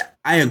albums. Okay,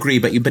 I agree,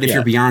 but if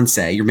you're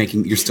Beyonce,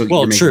 you're still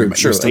true,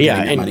 getting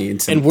that money in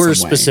some we're way.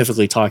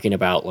 Specifically talking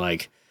about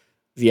like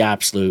the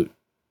absolute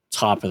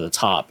top of the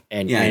top.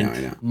 And, I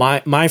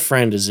know. My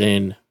friend is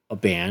in a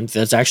band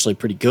that's actually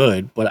pretty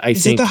good, but I think...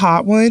 Is it the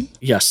hot one?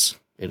 Yes,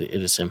 it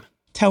is him.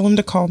 Tell him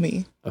to call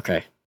me.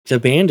 Okay. The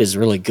band is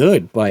really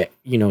good, but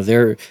you know,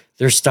 they're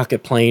stuck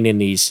at playing in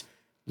these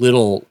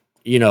little,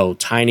 you know,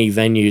 tiny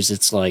venues.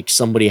 It's like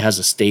somebody has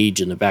a stage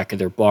in the back of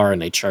their bar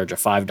and they charge a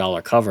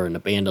 $5 cover and the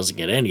band doesn't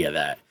get any of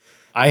that.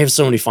 I have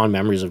so many fond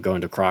memories of going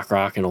to Croc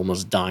Rock and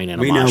almost dying in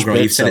a mosh pit. We know, girl.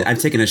 You've said it. I've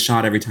taken a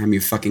shot every time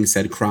you fucking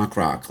said Croc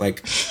Rock.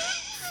 Like,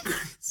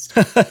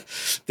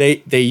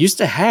 they used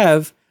to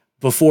have,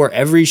 before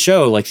every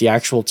show, like the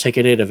actual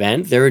ticketed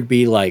event, there would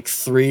be like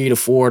 3 to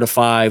 4 to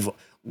 5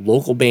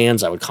 local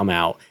bands that would come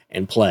out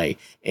and play.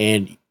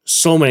 And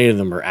so many of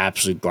them are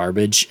absolute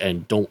garbage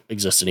and don't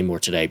exist anymore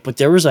today. But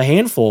there was a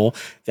handful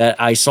that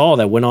I saw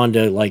that went on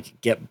to like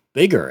get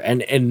bigger.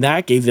 And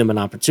that gave them an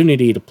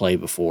opportunity to play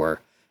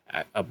before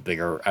a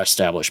bigger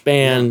established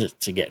band,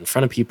 to get in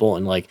front of people.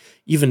 And like,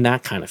 even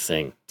that kind of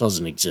thing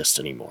doesn't exist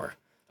anymore.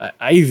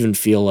 I even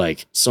feel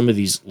like some of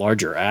these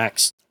larger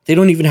acts, they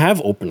don't even have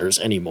openers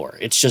anymore.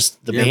 It's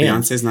just the band.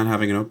 Beyonce's not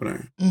having an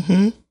opener.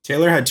 Mm-hmm.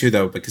 Taylor had 2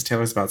 though, because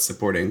Taylor's about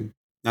supporting.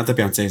 Not that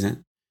Beyonce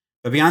isn't.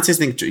 But Beyonce's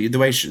think the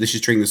way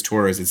she's treating this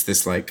tour is it's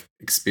this like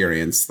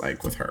experience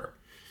like with her.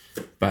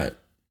 But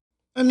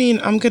I mean,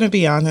 I'm gonna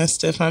be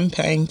honest. If I'm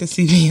paying to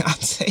see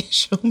Beyonce,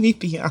 show me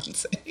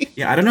Beyonce.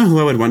 Yeah, I don't know who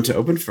I would want to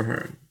open for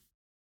her.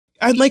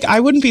 I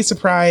wouldn't be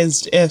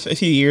surprised if a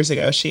few years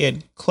ago she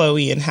had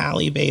Chloe and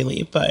Halle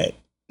Bailey, but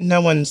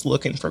no one's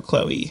looking for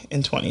Chloe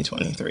in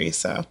 2023.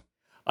 So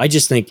I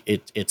just think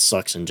it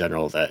sucks in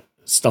general that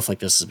stuff like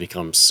this has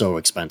become so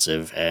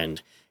expensive,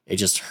 and it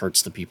just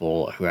hurts the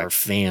people who are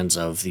fans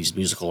of these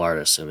musical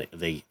artists, and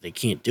they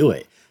can't do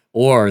it,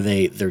 or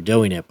they're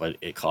doing it, but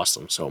it costs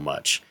them so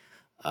much.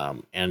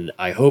 And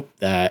I hope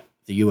that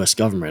the U.S.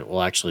 government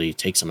will actually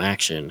take some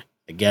action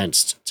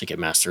against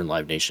Ticketmaster and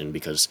Live Nation,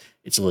 because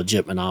it's a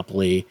legit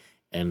monopoly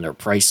and they're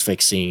price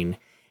fixing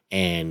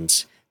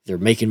and they're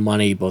making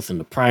money both in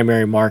the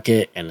primary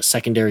market and the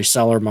secondary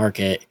seller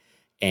market.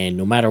 And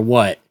no matter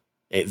what,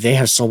 they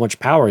have so much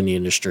power in the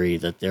industry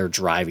that they're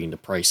driving the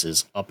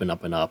prices up and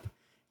up and up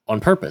on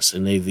purpose.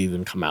 And they've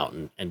even come out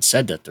and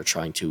said that they're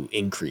trying to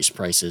increase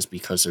prices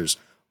because there's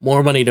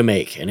more money to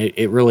make. And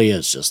it really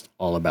is just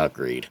all about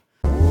greed.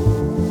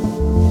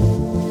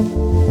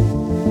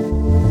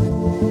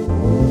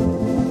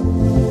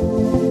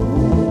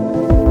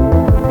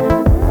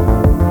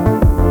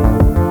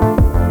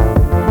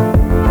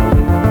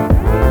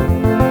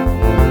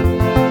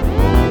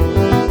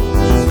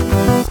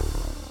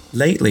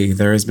 Lately,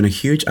 there has been a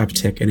huge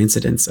uptick in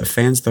incidents of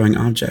fans throwing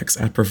objects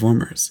at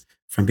performers,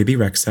 from Bibi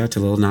Rexha to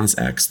Lil Nas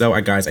X. Though,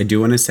 guys, I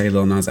do want to say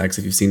Lil Nas X,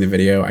 if you've seen the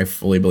video, I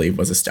fully believe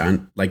was a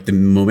stunt. Like, the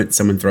moment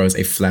someone throws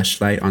a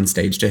fleshlight on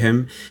stage to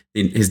him,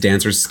 his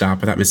dancers stop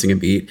without missing a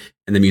beat,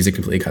 and the music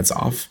completely cuts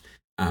off.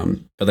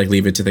 But, like,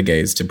 leave it to the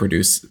gays to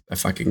produce a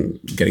fucking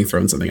getting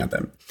thrown something at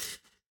them.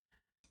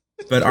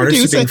 But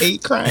artists produce a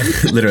hate crime.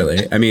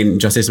 Literally. I mean,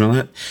 Jussie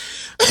Smollett.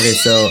 Okay,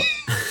 so...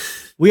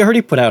 We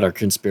already put out our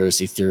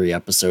conspiracy theory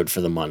episode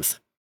for the month.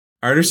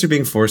 Artists are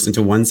being forced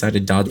into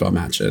one-sided dodgeball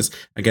matches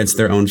against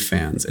their own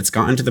fans. It's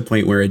gotten to the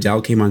point where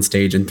Adele came on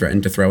stage and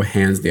threatened to throw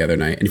hands the other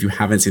night. And if you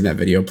haven't seen that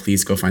video,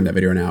 please go find that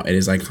video now. It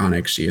is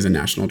iconic. She is a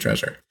national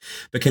treasure.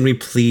 But can we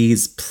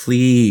please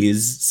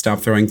stop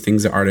throwing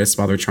things at artists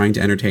while they're trying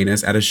to entertain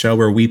us at a show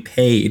where we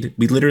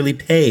literally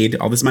paid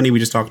all this money we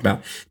just talked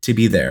about to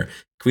be there?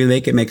 Can we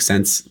make it make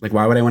sense? Like,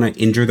 why would I want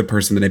to injure the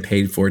person that I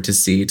paid for to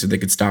see so they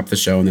could stop the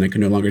show and then I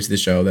could no longer see the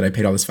show that I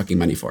paid all this fucking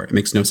money for? It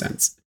makes no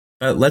sense.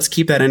 But let's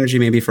keep that energy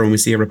maybe for when we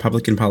see a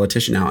Republican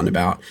politician out and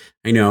about.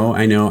 I know,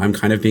 I'm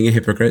kind of being a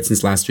hypocrite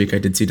since last week I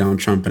did see Donald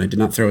Trump and I did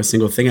not throw a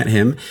single thing at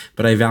him,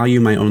 but I value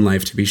my own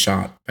life to be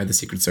shot by the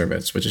Secret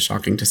Service, which is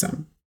shocking to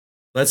some.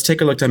 Let's take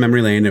a look down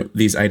memory lane at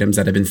these items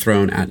that have been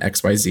thrown at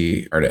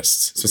XYZ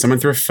artists. So someone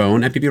threw a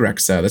phone at BB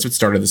Rexa. That's what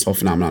started this whole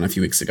phenomenon a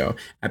few weeks ago.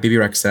 At BB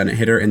Rexa, and it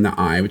hit her in the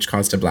eye, which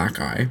caused a black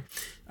eye.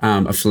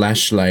 A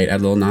flashlight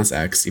at Lil Nas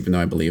X, even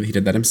though I believe he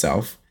did that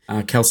himself.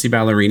 Kelsey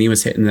Ballerini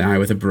was hit in the eye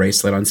with a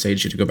bracelet on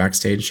stage. She had to go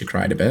backstage. She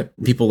cried a bit.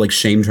 People like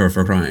shamed her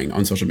for crying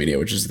on social media,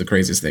 which is the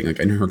craziest thing, like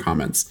in her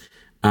comments.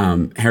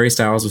 Harry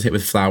Styles was hit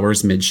with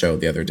flowers mid-show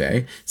the other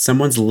day.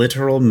 Someone's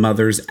literal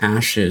mother's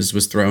ashes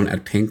was thrown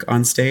at Pink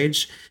on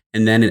stage.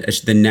 And then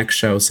the next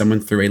show,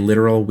 someone threw a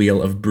literal wheel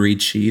of brie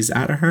cheese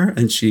at her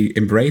and she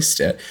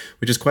embraced it,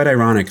 which is quite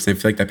ironic because I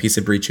feel like that piece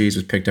of brie cheese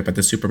was picked up at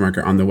the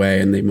supermarket on the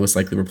way and they most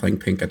likely were playing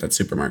Pink at that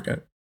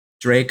supermarket.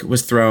 Drake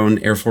was thrown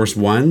Air Force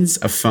Ones,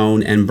 a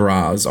phone, and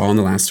bras all in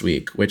the last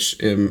week,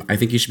 which I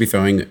think you should be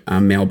throwing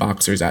male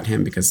boxers at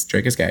him because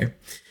Drake is gay.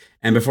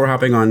 And before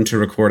hopping on to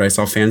record, I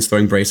saw fans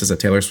throwing bracelets at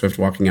Taylor Swift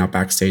walking out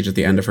backstage at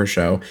the end of her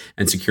show,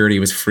 and security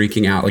was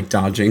freaking out, like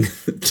dodging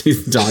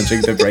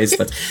the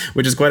bracelets,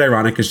 which is quite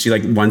ironic because she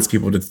like wants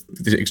people to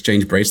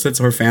exchange bracelets,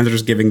 so her fans are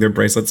just giving their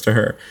bracelets to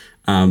her.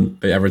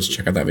 But everyone should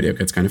check out that video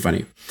because it's kind of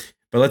funny.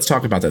 But let's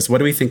talk about this. What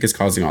do we think is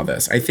causing all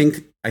this? I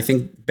think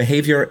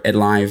behavior at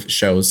live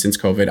shows since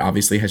COVID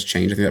obviously has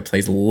changed. I think that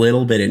plays a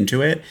little bit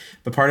into it.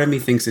 But part of me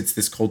thinks it's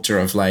this culture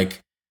of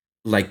like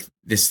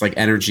this like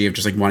energy of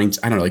just like wanting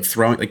to, I don't know, like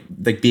throwing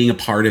like being a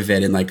part of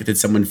it and like, did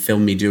someone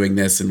film me doing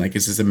this and like,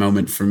 is this a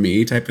moment for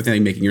me type of thing,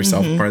 like making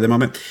yourself a part of the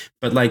moment.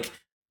 But like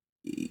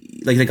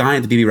the guy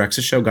at the BB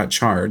Rexa show got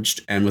charged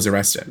and was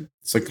arrested.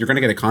 So like, you're going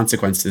to get a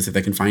consequence to this if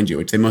they can find you,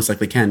 which they most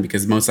likely can,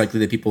 because most likely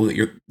the people that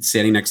you're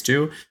standing next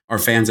to are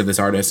fans of this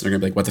artist and are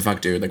going to be like, what the fuck,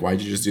 dude? Like, why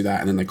did you just do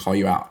that? And then they call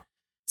you out.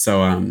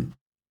 So I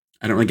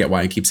don't really get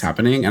why it keeps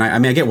happening. And I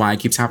mean, I get why it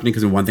keeps happening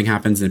because when one thing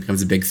happens and it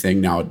becomes a big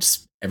thing, now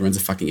it's everyone's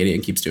a fucking idiot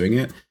and keeps doing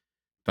it.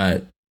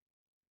 But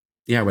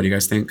yeah, what do you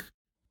guys think?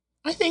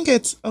 I think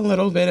it's a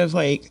little bit of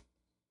like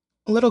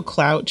a little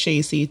clout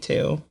chasey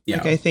too. Yeah.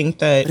 Like I think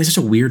that it's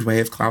such a weird way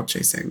of clout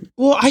chasing.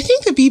 Well, I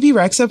think the BB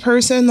Rexa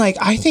person, like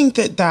I think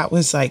that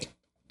was like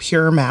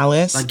pure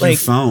malice. Like your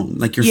phone.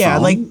 Like your phone. Yeah,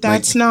 like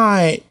that's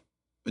not,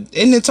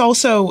 and it's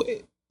also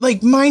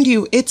like, mind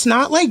you, it's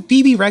not like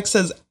BB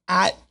Rexa's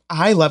at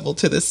eye level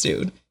to this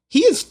dude.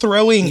 He is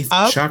throwing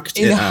up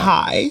and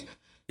high.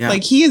 Yeah.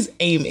 Like he is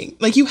aiming.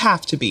 Like you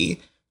have to be.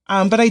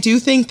 But I do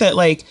think that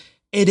like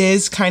it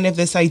is kind of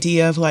this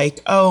idea of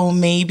like, oh,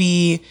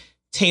 maybe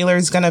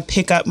Taylor's going to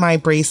pick up my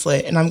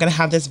bracelet and I'm going to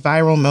have this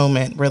viral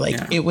moment where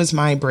like it was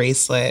my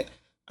bracelet.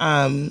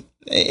 And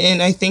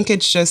I think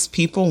it's just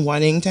people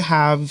wanting to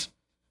have,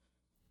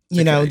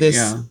 you know,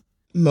 this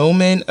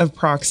moment of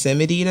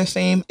proximity to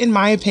fame. In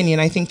my opinion,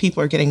 I think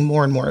people are getting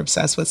more and more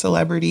obsessed with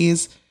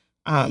celebrities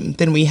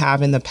than we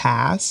have in the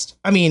past.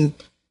 I mean,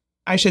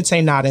 I should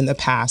say not in the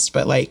past,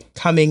 but like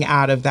coming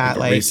out of that,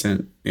 like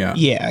recent,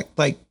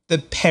 like the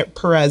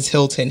Perez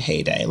Hilton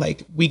heyday,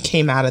 like we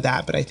came out of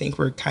that, but I think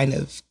we're kind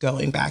of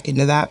going back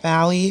into that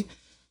valley.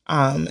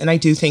 And I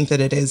do think that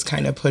it is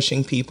kind of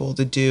pushing people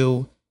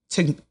to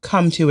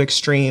come to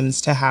extremes,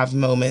 to have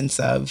moments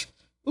of,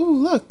 ooh,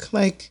 look,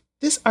 like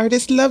this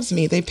artist loves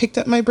me. They picked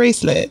up my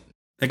bracelet.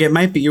 Like it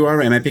might be, you are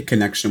right, it might be a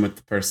connection with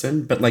the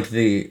person, but like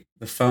the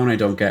phone I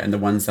don't get, and the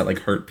ones that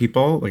like hurt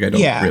people, like I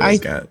don't really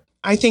get.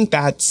 I think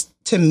that's,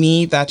 to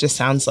me, that just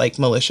sounds like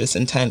malicious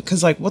intent.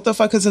 Because, like, what the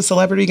fuck is a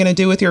celebrity going to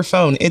do with your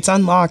phone? It's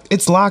unlocked.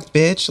 It's locked,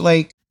 bitch.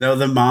 Like, no,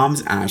 the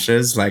mom's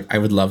ashes, like, I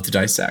would love to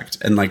dissect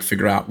and, like,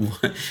 figure out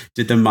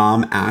did the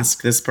mom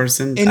ask this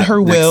person in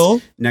her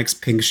will?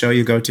 Next Pink show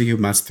you go to, you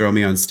must throw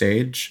me on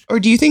stage? Or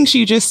do you think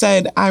she just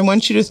said, I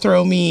want you to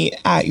throw me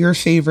at your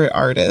favorite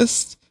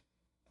artist?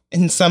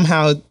 And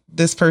somehow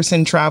this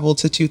person traveled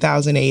to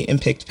 2008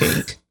 and picked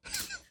Pink.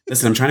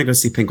 Listen, I'm trying to go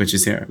see Pink when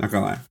she's here. Not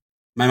gonna lie.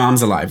 My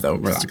mom's alive though.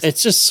 Relax.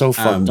 It's just so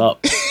fucked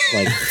up,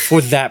 like for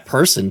that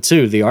person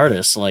too, the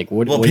artist. Like,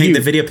 what? Well, Pink,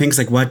 the video, Pink's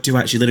like, "What do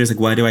I?" She literally is like,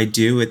 "What do I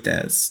do with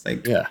this?"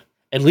 Like, yeah.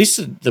 At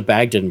least the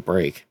bag didn't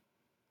break.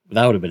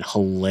 That would have been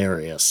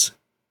hilarious.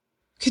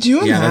 Could you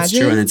imagine? Yeah, that's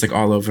true, and it's like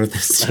all over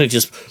this.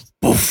 Just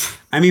poof.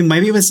 I mean,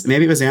 maybe it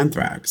was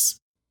anthrax.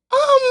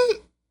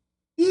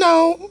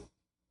 No,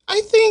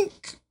 I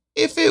think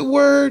if it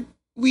were,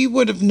 we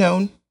would have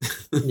known.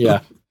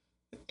 Yeah.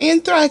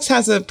 Anthrax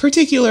has a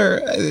particular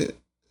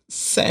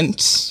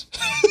scent.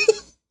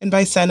 And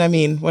by scent, I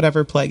mean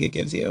whatever plague it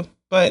gives you.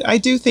 But I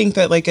do think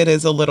that like it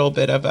is a little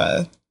bit of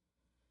a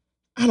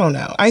I don't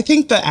know. I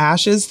think the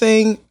ashes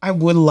thing, I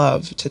would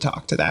love to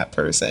talk to that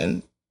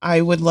person.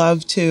 I would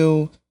love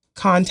to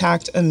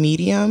contact a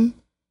medium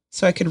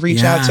so I could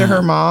reach out to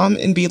her mom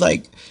and be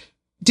like,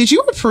 did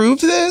you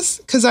approve this?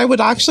 Because I would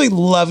actually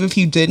love if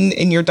you didn't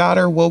and your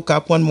daughter woke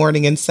up one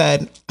morning and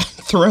said, I'm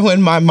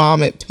throwing my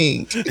mom at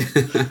pink.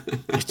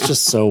 It's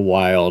just so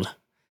wild.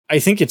 I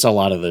think it's a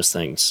lot of those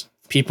things.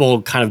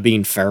 People kind of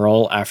being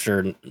feral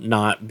after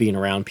not being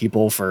around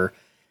people for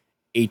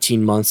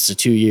 18 months to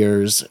 2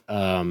 years,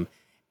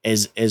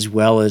 as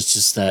well as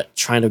just that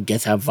trying to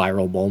get that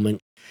viral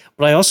moment.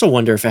 But I also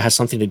wonder if it has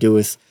something to do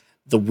with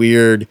the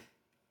weird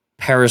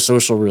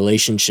parasocial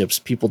relationships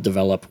people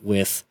develop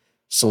with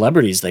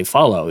celebrities they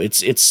follow.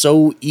 It's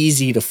so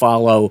easy to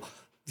follow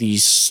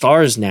these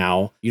stars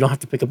now. You don't have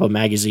to pick up a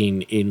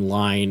magazine in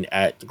line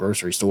at the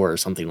grocery store or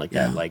something like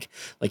that. Like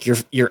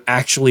you're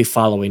actually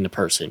following the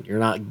person. You're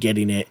not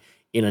getting it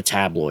in a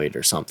tabloid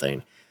or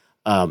something.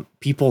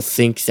 People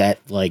think that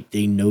like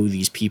they know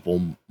these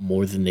people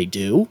more than they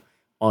do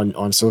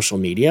on social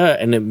media,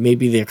 and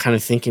maybe they're kind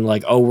of thinking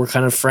like, oh, we're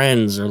kind of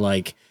friends, or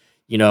like,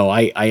 you know,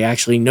 I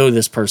actually know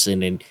this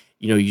person, and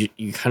you know,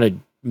 you kind of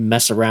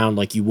mess around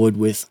like you would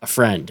with a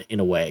friend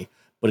in a way,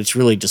 but it's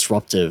really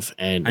disruptive.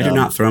 And I do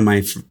not throw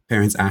my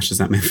parents'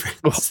 ashes at my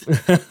friends.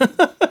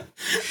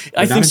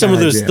 I think some of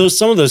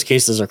those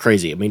cases are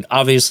crazy. I mean,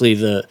 obviously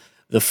the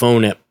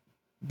phone at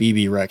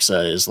BB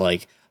Rexa is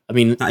like, I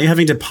mean, not you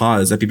having to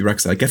pause at BB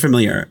Rexa. Like, get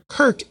familiar.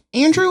 Kirk,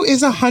 Andrew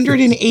is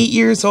 108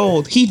 years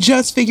old. He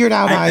just figured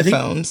out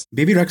iPhones.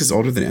 BB Rexa is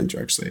older than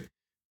Andrew, actually.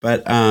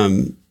 But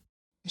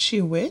is she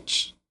a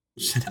witch?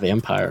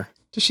 Vampire.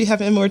 Does she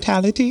have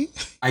immortality?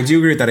 I do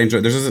agree with that, Andrew.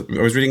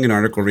 I was reading an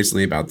article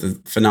recently about the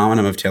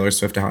phenomenon of Taylor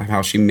Swift,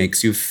 how she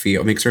makes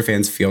her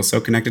fans feel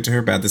so connected to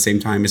her, but at the same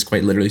time is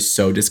quite literally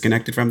so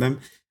disconnected from them.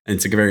 And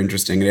it's very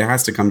interesting. It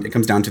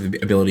comes down to the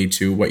ability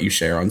to what you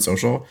share on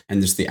social and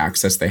just the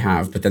access they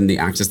have, but then the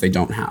access they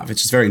don't have.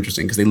 It's just very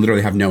interesting because they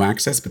literally have no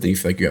access, but then you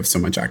feel like you have so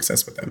much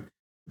access with them.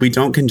 We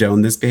don't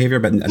condone this behavior,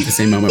 but at the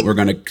same moment, we're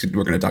gonna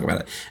talk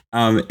about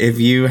it.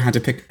 If you had to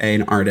pick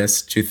an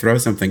artist to throw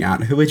something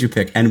at, who would you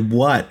pick, and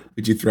what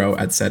would you throw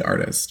at said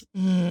artist?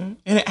 And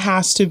it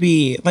has to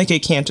be like,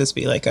 it can't just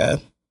be like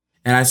a.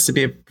 It has to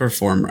be a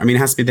performer. I mean, they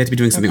have to be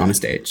doing something on a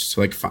stage.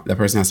 So like that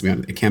person has to be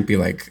on. It can't be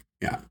like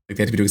they have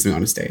to be doing something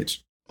on a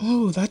stage.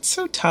 Oh, that's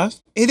so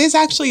tough. It is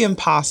actually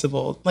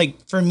impossible,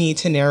 like for me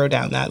to narrow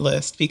down that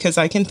list because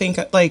I can think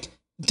like.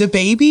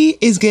 DaBaby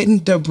is getting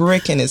the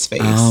brick in his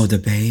face. Oh,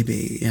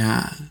 DaBaby.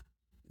 Yeah.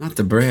 Not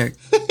the brick.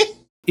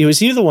 It was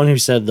he the one who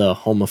said the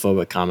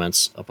homophobic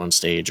comments up on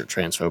stage or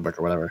transphobic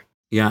or whatever?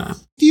 Yeah.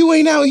 If you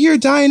ain't out here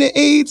dying of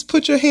AIDS,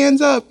 put your hands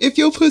up. If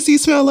your pussy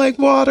smell like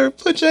water,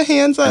 put your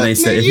hands up. And they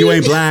said, if you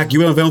ain't black,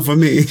 you ain't vote for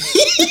me.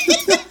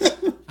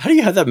 How do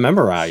you have that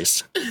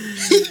memorized?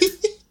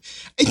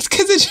 It's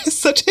because it's just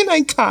such an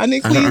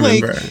iconically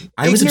like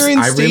ignorant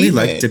I really statement.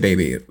 liked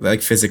DaBaby.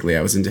 Like physically,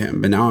 I was into him,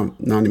 but now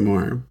not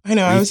anymore. I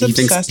know. I was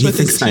obsessed with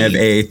his teeth. He thinks I have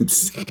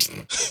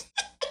AIDS.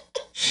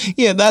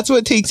 Yeah, that's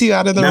what takes you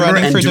out of the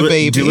running for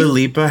DaBaby. Dua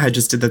Lipa had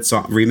just did that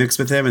song remix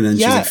with him, and then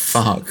she's like,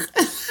 "Fuck."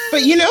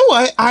 But you know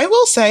what? I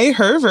will say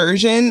her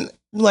version,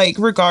 like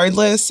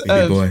regardless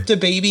of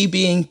DaBaby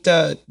being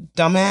the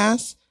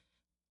dumbass,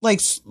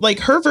 like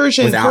her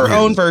version, without her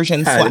own version.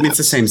 Yeah, I mean, it's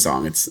the same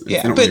song.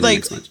 But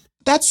like.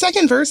 That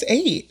second verse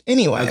 8.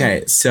 Anyway.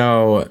 Okay,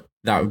 so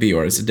that would be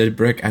yours. Did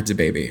brick at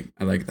DaBaby.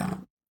 I like that.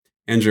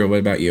 Andrew, what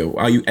about you?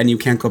 And you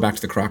can't go back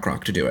to the Croc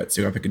Rock to do it, so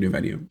you got to pick a new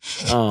venue.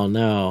 Oh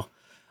no.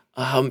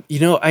 You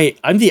know,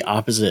 I'm the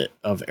opposite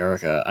of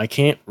Erica. I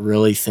can't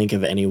really think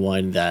of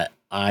anyone that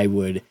I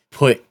would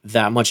put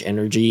that much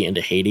energy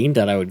into hating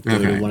that I would go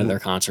to one of their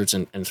concerts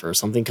and throw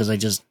something because I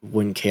just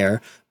wouldn't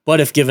care.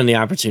 But if given the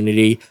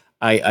opportunity,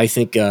 I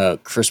think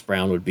Chris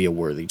Brown would be a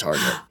worthy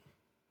target.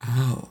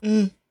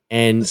 Oh.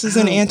 And this is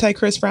an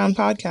anti-Chris Brown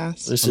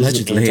podcast.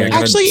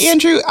 Actually,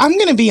 Andrew, I'm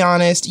going to be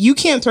honest. You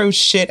can't throw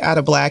shit at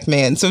a black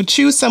man, so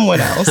choose someone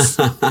else.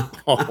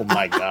 Oh,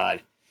 my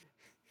God.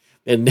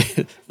 And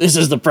this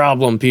is the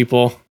problem,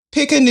 people.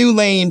 Pick a new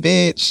lane,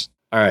 bitch.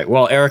 All right.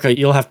 Well, Erica,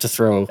 you'll have to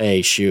throw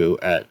a shoe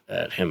at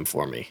him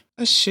for me.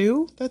 A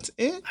shoe? That's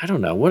it? I don't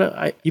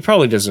know. He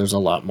probably deserves a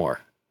lot more.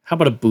 How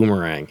about a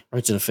boomerang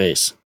right to the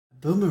face?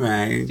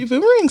 Boomerang? Do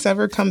boomerangs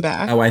ever come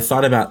back? Oh, I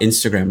thought about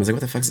Instagram. I was like,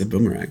 what the fuck is a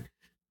boomerang?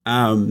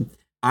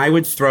 I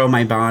would throw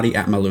my body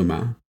at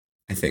Maluma,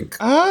 I think.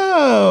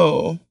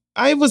 Oh,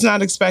 I was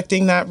not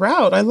expecting that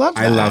route. I love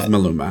that. I love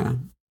Maluma.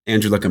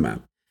 Andrew, look him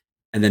up.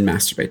 And then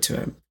masturbate to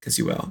him, because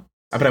you will.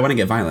 But I want to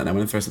get violent. I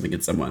want to throw something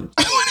at someone.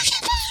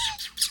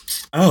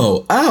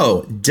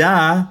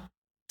 Duh.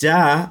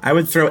 I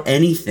would throw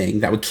anything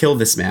that would kill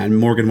this man,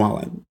 Morgan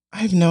Wallen. I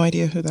have no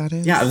idea who that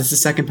is. Yeah, this is the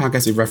second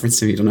podcast we've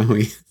referenced him. You don't know who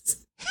he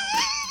is.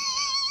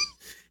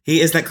 He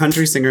is that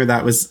country singer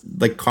that was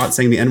like caught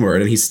saying the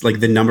N-word, and he's like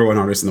the #1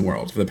 artist in the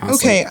world for the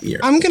past year.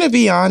 I'm going to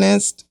be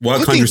honest.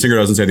 What country singer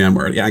doesn't say the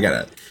N-word? Yeah, I get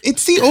it.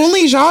 It's the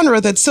only genre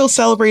that still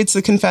celebrates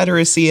the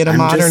Confederacy in a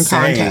modern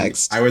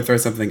context. I would throw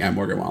something at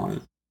Morgan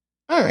Wallen.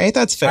 All right,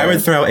 that's fair. I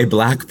would throw a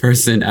black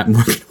person at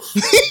Morgan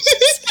Wallen.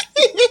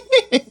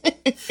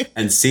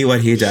 and see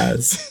what he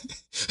does.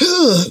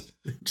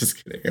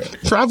 Just kidding.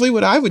 Probably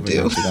what I would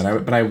do. Not do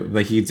that.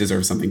 But he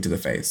deserves something to the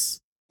face.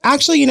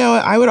 Actually, you know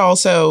what?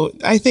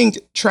 I think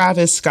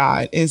Travis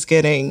Scott is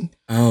getting.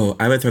 Oh,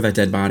 I would throw that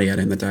dead body at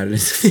him that died in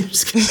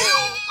his.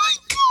 Oh my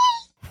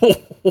God.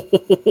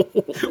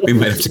 We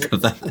might have to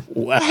cut that.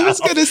 Wow. I was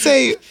going to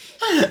say.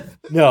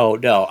 No,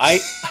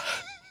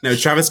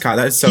 Travis Scott.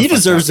 That is so. He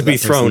deserves to that be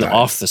person thrown died.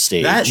 off the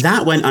stage.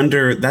 That went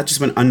under. That just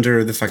went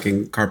under the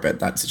fucking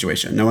carpet. That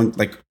situation. No one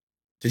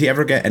Did he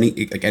ever get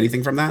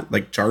anything from that?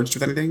 Like charged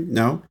with anything?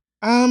 No.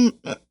 I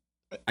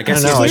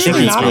guess I think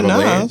he's not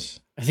enough.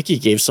 I think he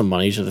gave some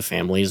money to the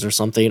families or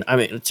something. I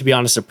mean, to be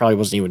honest, it probably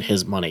wasn't even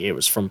his money. It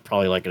was from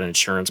probably like an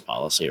insurance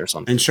policy or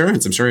something.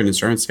 Insurance. I'm sure in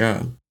insurance.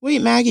 Yeah.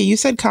 Wait, Maggie, you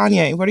said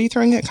Kanye. What are you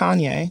throwing at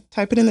Kanye?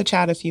 Type it in the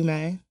chat if you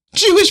may.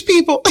 Jewish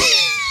people.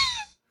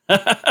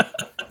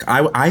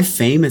 I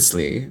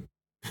famously.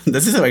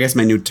 This is, I guess,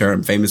 my new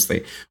term.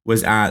 Famously,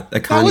 was at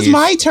the Kanye. That was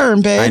my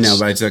term, bitch. I know,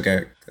 but it's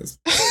okay. 'Cause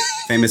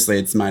famously,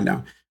 it's mine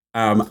now.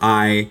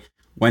 I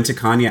went to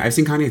Kanye. I've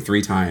seen Kanye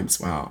 3 times.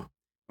 Wow,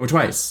 or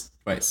twice.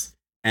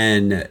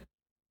 And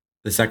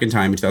the second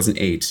time in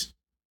 2008,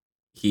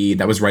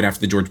 that was right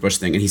after the George Bush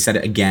thing, and he said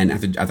it again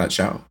at that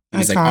show. He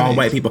was like, all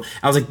white people.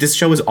 I was like, this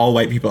show is all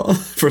white people.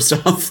 First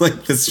off,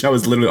 like this show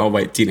is literally all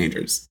white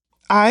teenagers.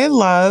 I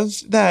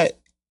love that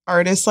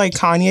artists like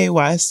Kanye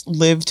West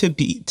live to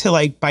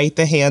bite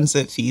the hands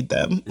that feed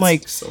them.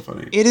 It's so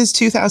funny. It is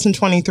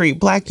 2023.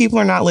 Black people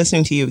are not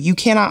listening to you. You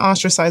cannot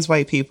ostracize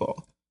white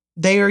people.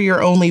 They are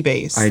your only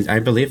base. I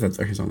believe that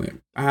they're his only.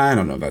 I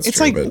don't know. That's it's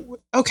true. Like,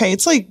 okay,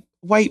 it's like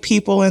white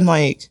people and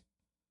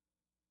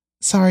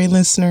sorry,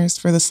 listeners,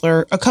 for the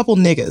slur, a couple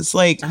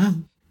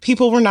niggas.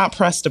 People we're not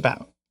pressed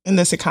about in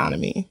this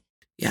economy.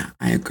 Yeah,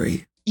 I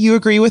agree. You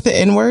agree with the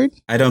N-word?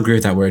 I don't agree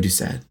with that word you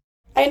said.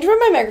 I interrupt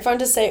my microphone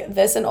to say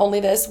this and only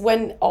this.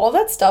 When all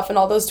that stuff and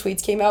all those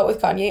tweets came out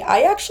with Kanye,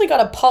 I actually got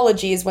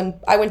apologies when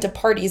I went to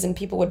parties and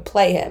people would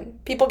play him.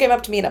 People came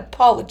up to me and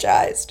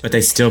apologized. But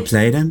they still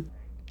played him?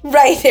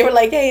 Right. They were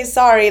like, hey,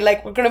 sorry,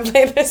 we're going to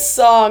play this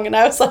song. And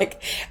I was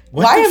like,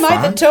 why am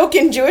I the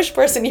token Jewish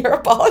person you're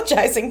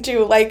apologizing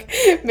to?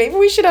 Maybe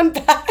we should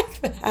unpack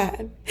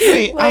that.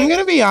 Wait, I'm going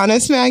to be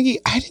honest, Maggie.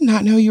 I did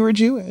not know you were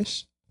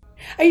Jewish.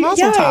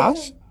 Mazel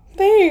tov.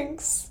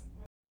 Thanks.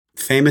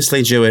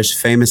 Famously Jewish,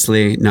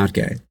 famously not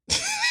gay.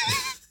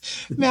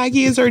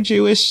 Maggie is our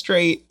Jewish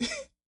straight.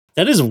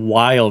 That is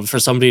wild for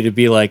somebody to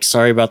be like,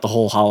 sorry about the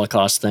whole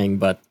Holocaust thing,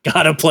 but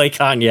gotta play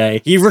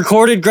Kanye. He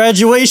recorded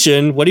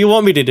Graduation. What do you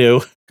want me to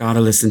do?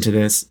 Gotta listen to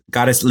this.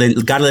 Gotta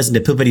listen to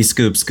Poopity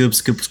Scoop, Scoop,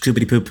 Scoop,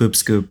 Scoopity Poop, Poop,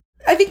 Scoop.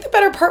 I think the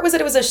better part was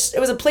that it was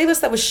a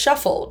playlist that was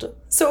shuffled.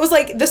 So it was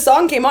like the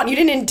song came on, you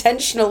didn't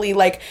intentionally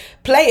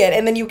play it,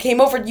 and then you came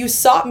over, you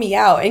sought me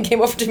out and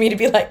came over to me to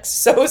be like,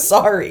 so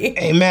sorry.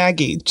 Hey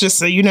Maggie, just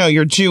so you know,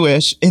 you're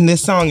Jewish and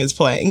this song is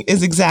playing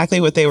is exactly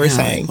what they were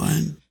saying.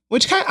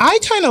 Which I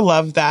kind of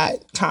love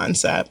that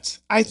concept.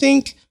 I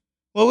think,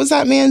 what was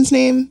that man's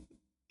name?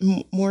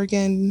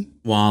 Morgan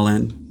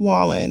Wallen.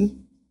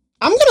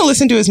 I'm gonna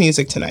listen to his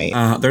music tonight.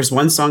 There's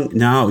one song.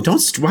 No,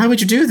 don't. Why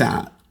would you do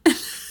that?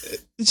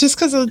 Just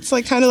because it's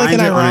kind of like an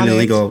ironic. An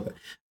illegal.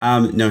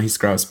 No, he's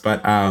gross.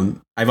 But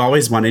I've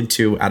always wanted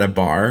to at a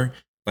bar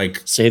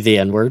say the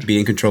N-word, be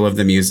in control of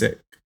the music.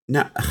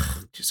 No,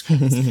 just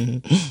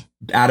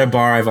at a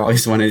bar, I've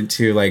always wanted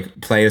to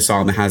play a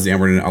song that has the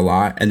N-word in it a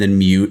lot, and then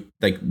mute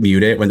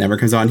it whenever it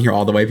comes on. Hear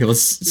all the way people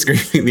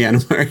screaming the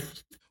N-word.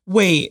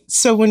 Wait,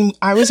 so when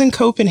I was in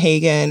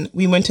Copenhagen,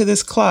 we went to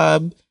this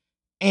club.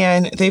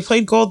 And they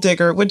played Gold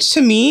Digger, which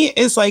to me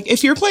is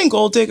if you're playing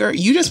Gold Digger,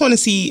 you just want to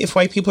see if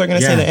white people are going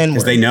to say the N-word.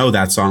 Because they know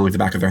that song like the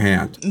back of their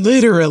hand.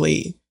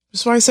 Literally.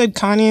 That's why I said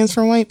Kanye is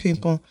for white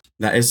people.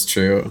 That is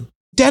true.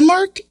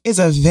 Denmark is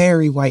a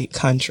very white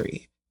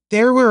country.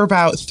 There were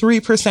about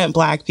 3%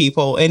 black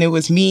people, and it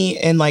was me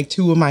and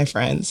 2 of my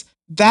friends.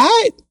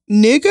 That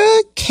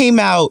nigga came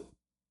out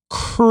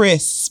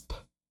crisp.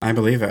 I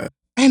believe it.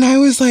 And I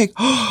was like,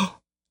 oh.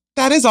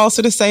 That is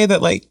also to say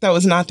that that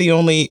was not the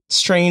only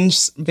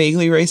strange,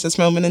 vaguely racist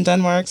moment in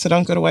Denmark. So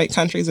don't go to white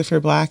countries if you're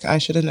black. I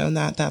should have known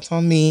that. That's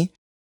on me.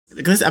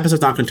 This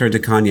episode's not going to turn to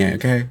Kanye,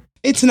 okay?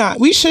 It's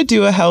not. We should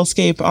do a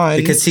hellscape on...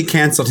 Because he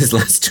canceled his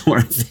last tour,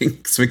 I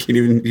think. So we can't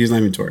even... He's not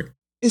even touring.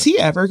 Is he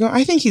ever going?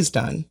 I think he's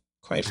done,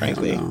 quite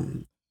frankly.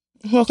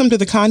 Welcome to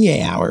the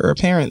Kanye Hour,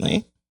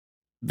 apparently.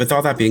 With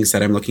all that being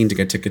said, I'm looking to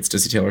get tickets to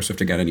see Taylor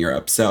Swift again in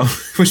Europe. So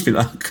wish me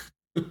luck.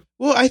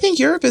 Well, I think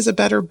Europe is a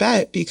better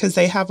bet because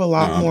they have a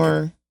lot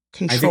more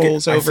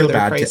controls over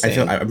their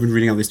pricing. I've been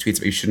reading all these tweets,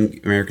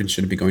 but Americans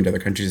shouldn't be going to other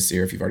countries to see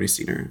her if you've already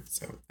seen her.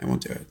 So I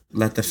won't do it.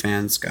 Let the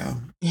fans go.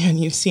 Yeah,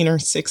 and you've seen her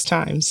 6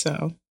 times,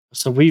 so.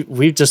 So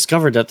we've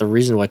discovered that the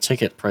reason why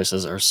ticket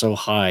prices are so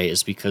high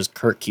is because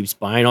Kirk keeps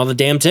buying all the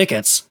damn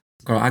tickets.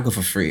 Girl, I go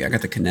for free. I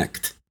got the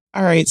Connect.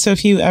 All right, so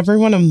if you ever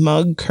want to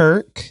mug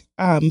Kirk,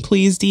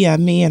 please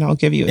DM me and I'll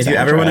give you his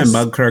address. If you ever want to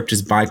mug Kirk,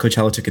 just buy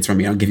Coachella tickets from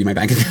me. I'll give you my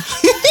bank account.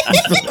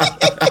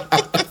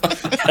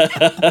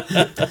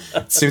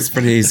 Seems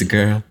pretty easy,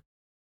 girl.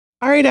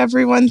 All right,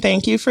 everyone.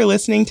 Thank you for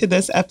listening to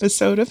this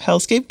episode of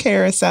Hellscape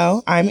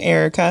Carousel. I'm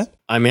Erica.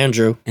 I'm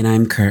Andrew. And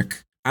I'm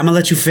Kirk. I'm going to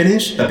let you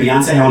finish, but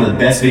Beyoncé had one of the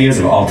best videos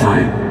of all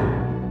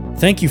time.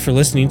 Thank you for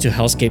listening to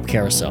Hellscape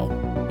Carousel.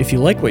 If you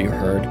like what you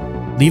heard,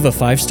 leave a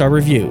 5-star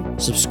review,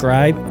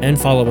 subscribe, and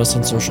follow us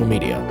on social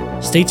media.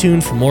 Stay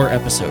tuned for more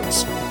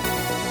episodes.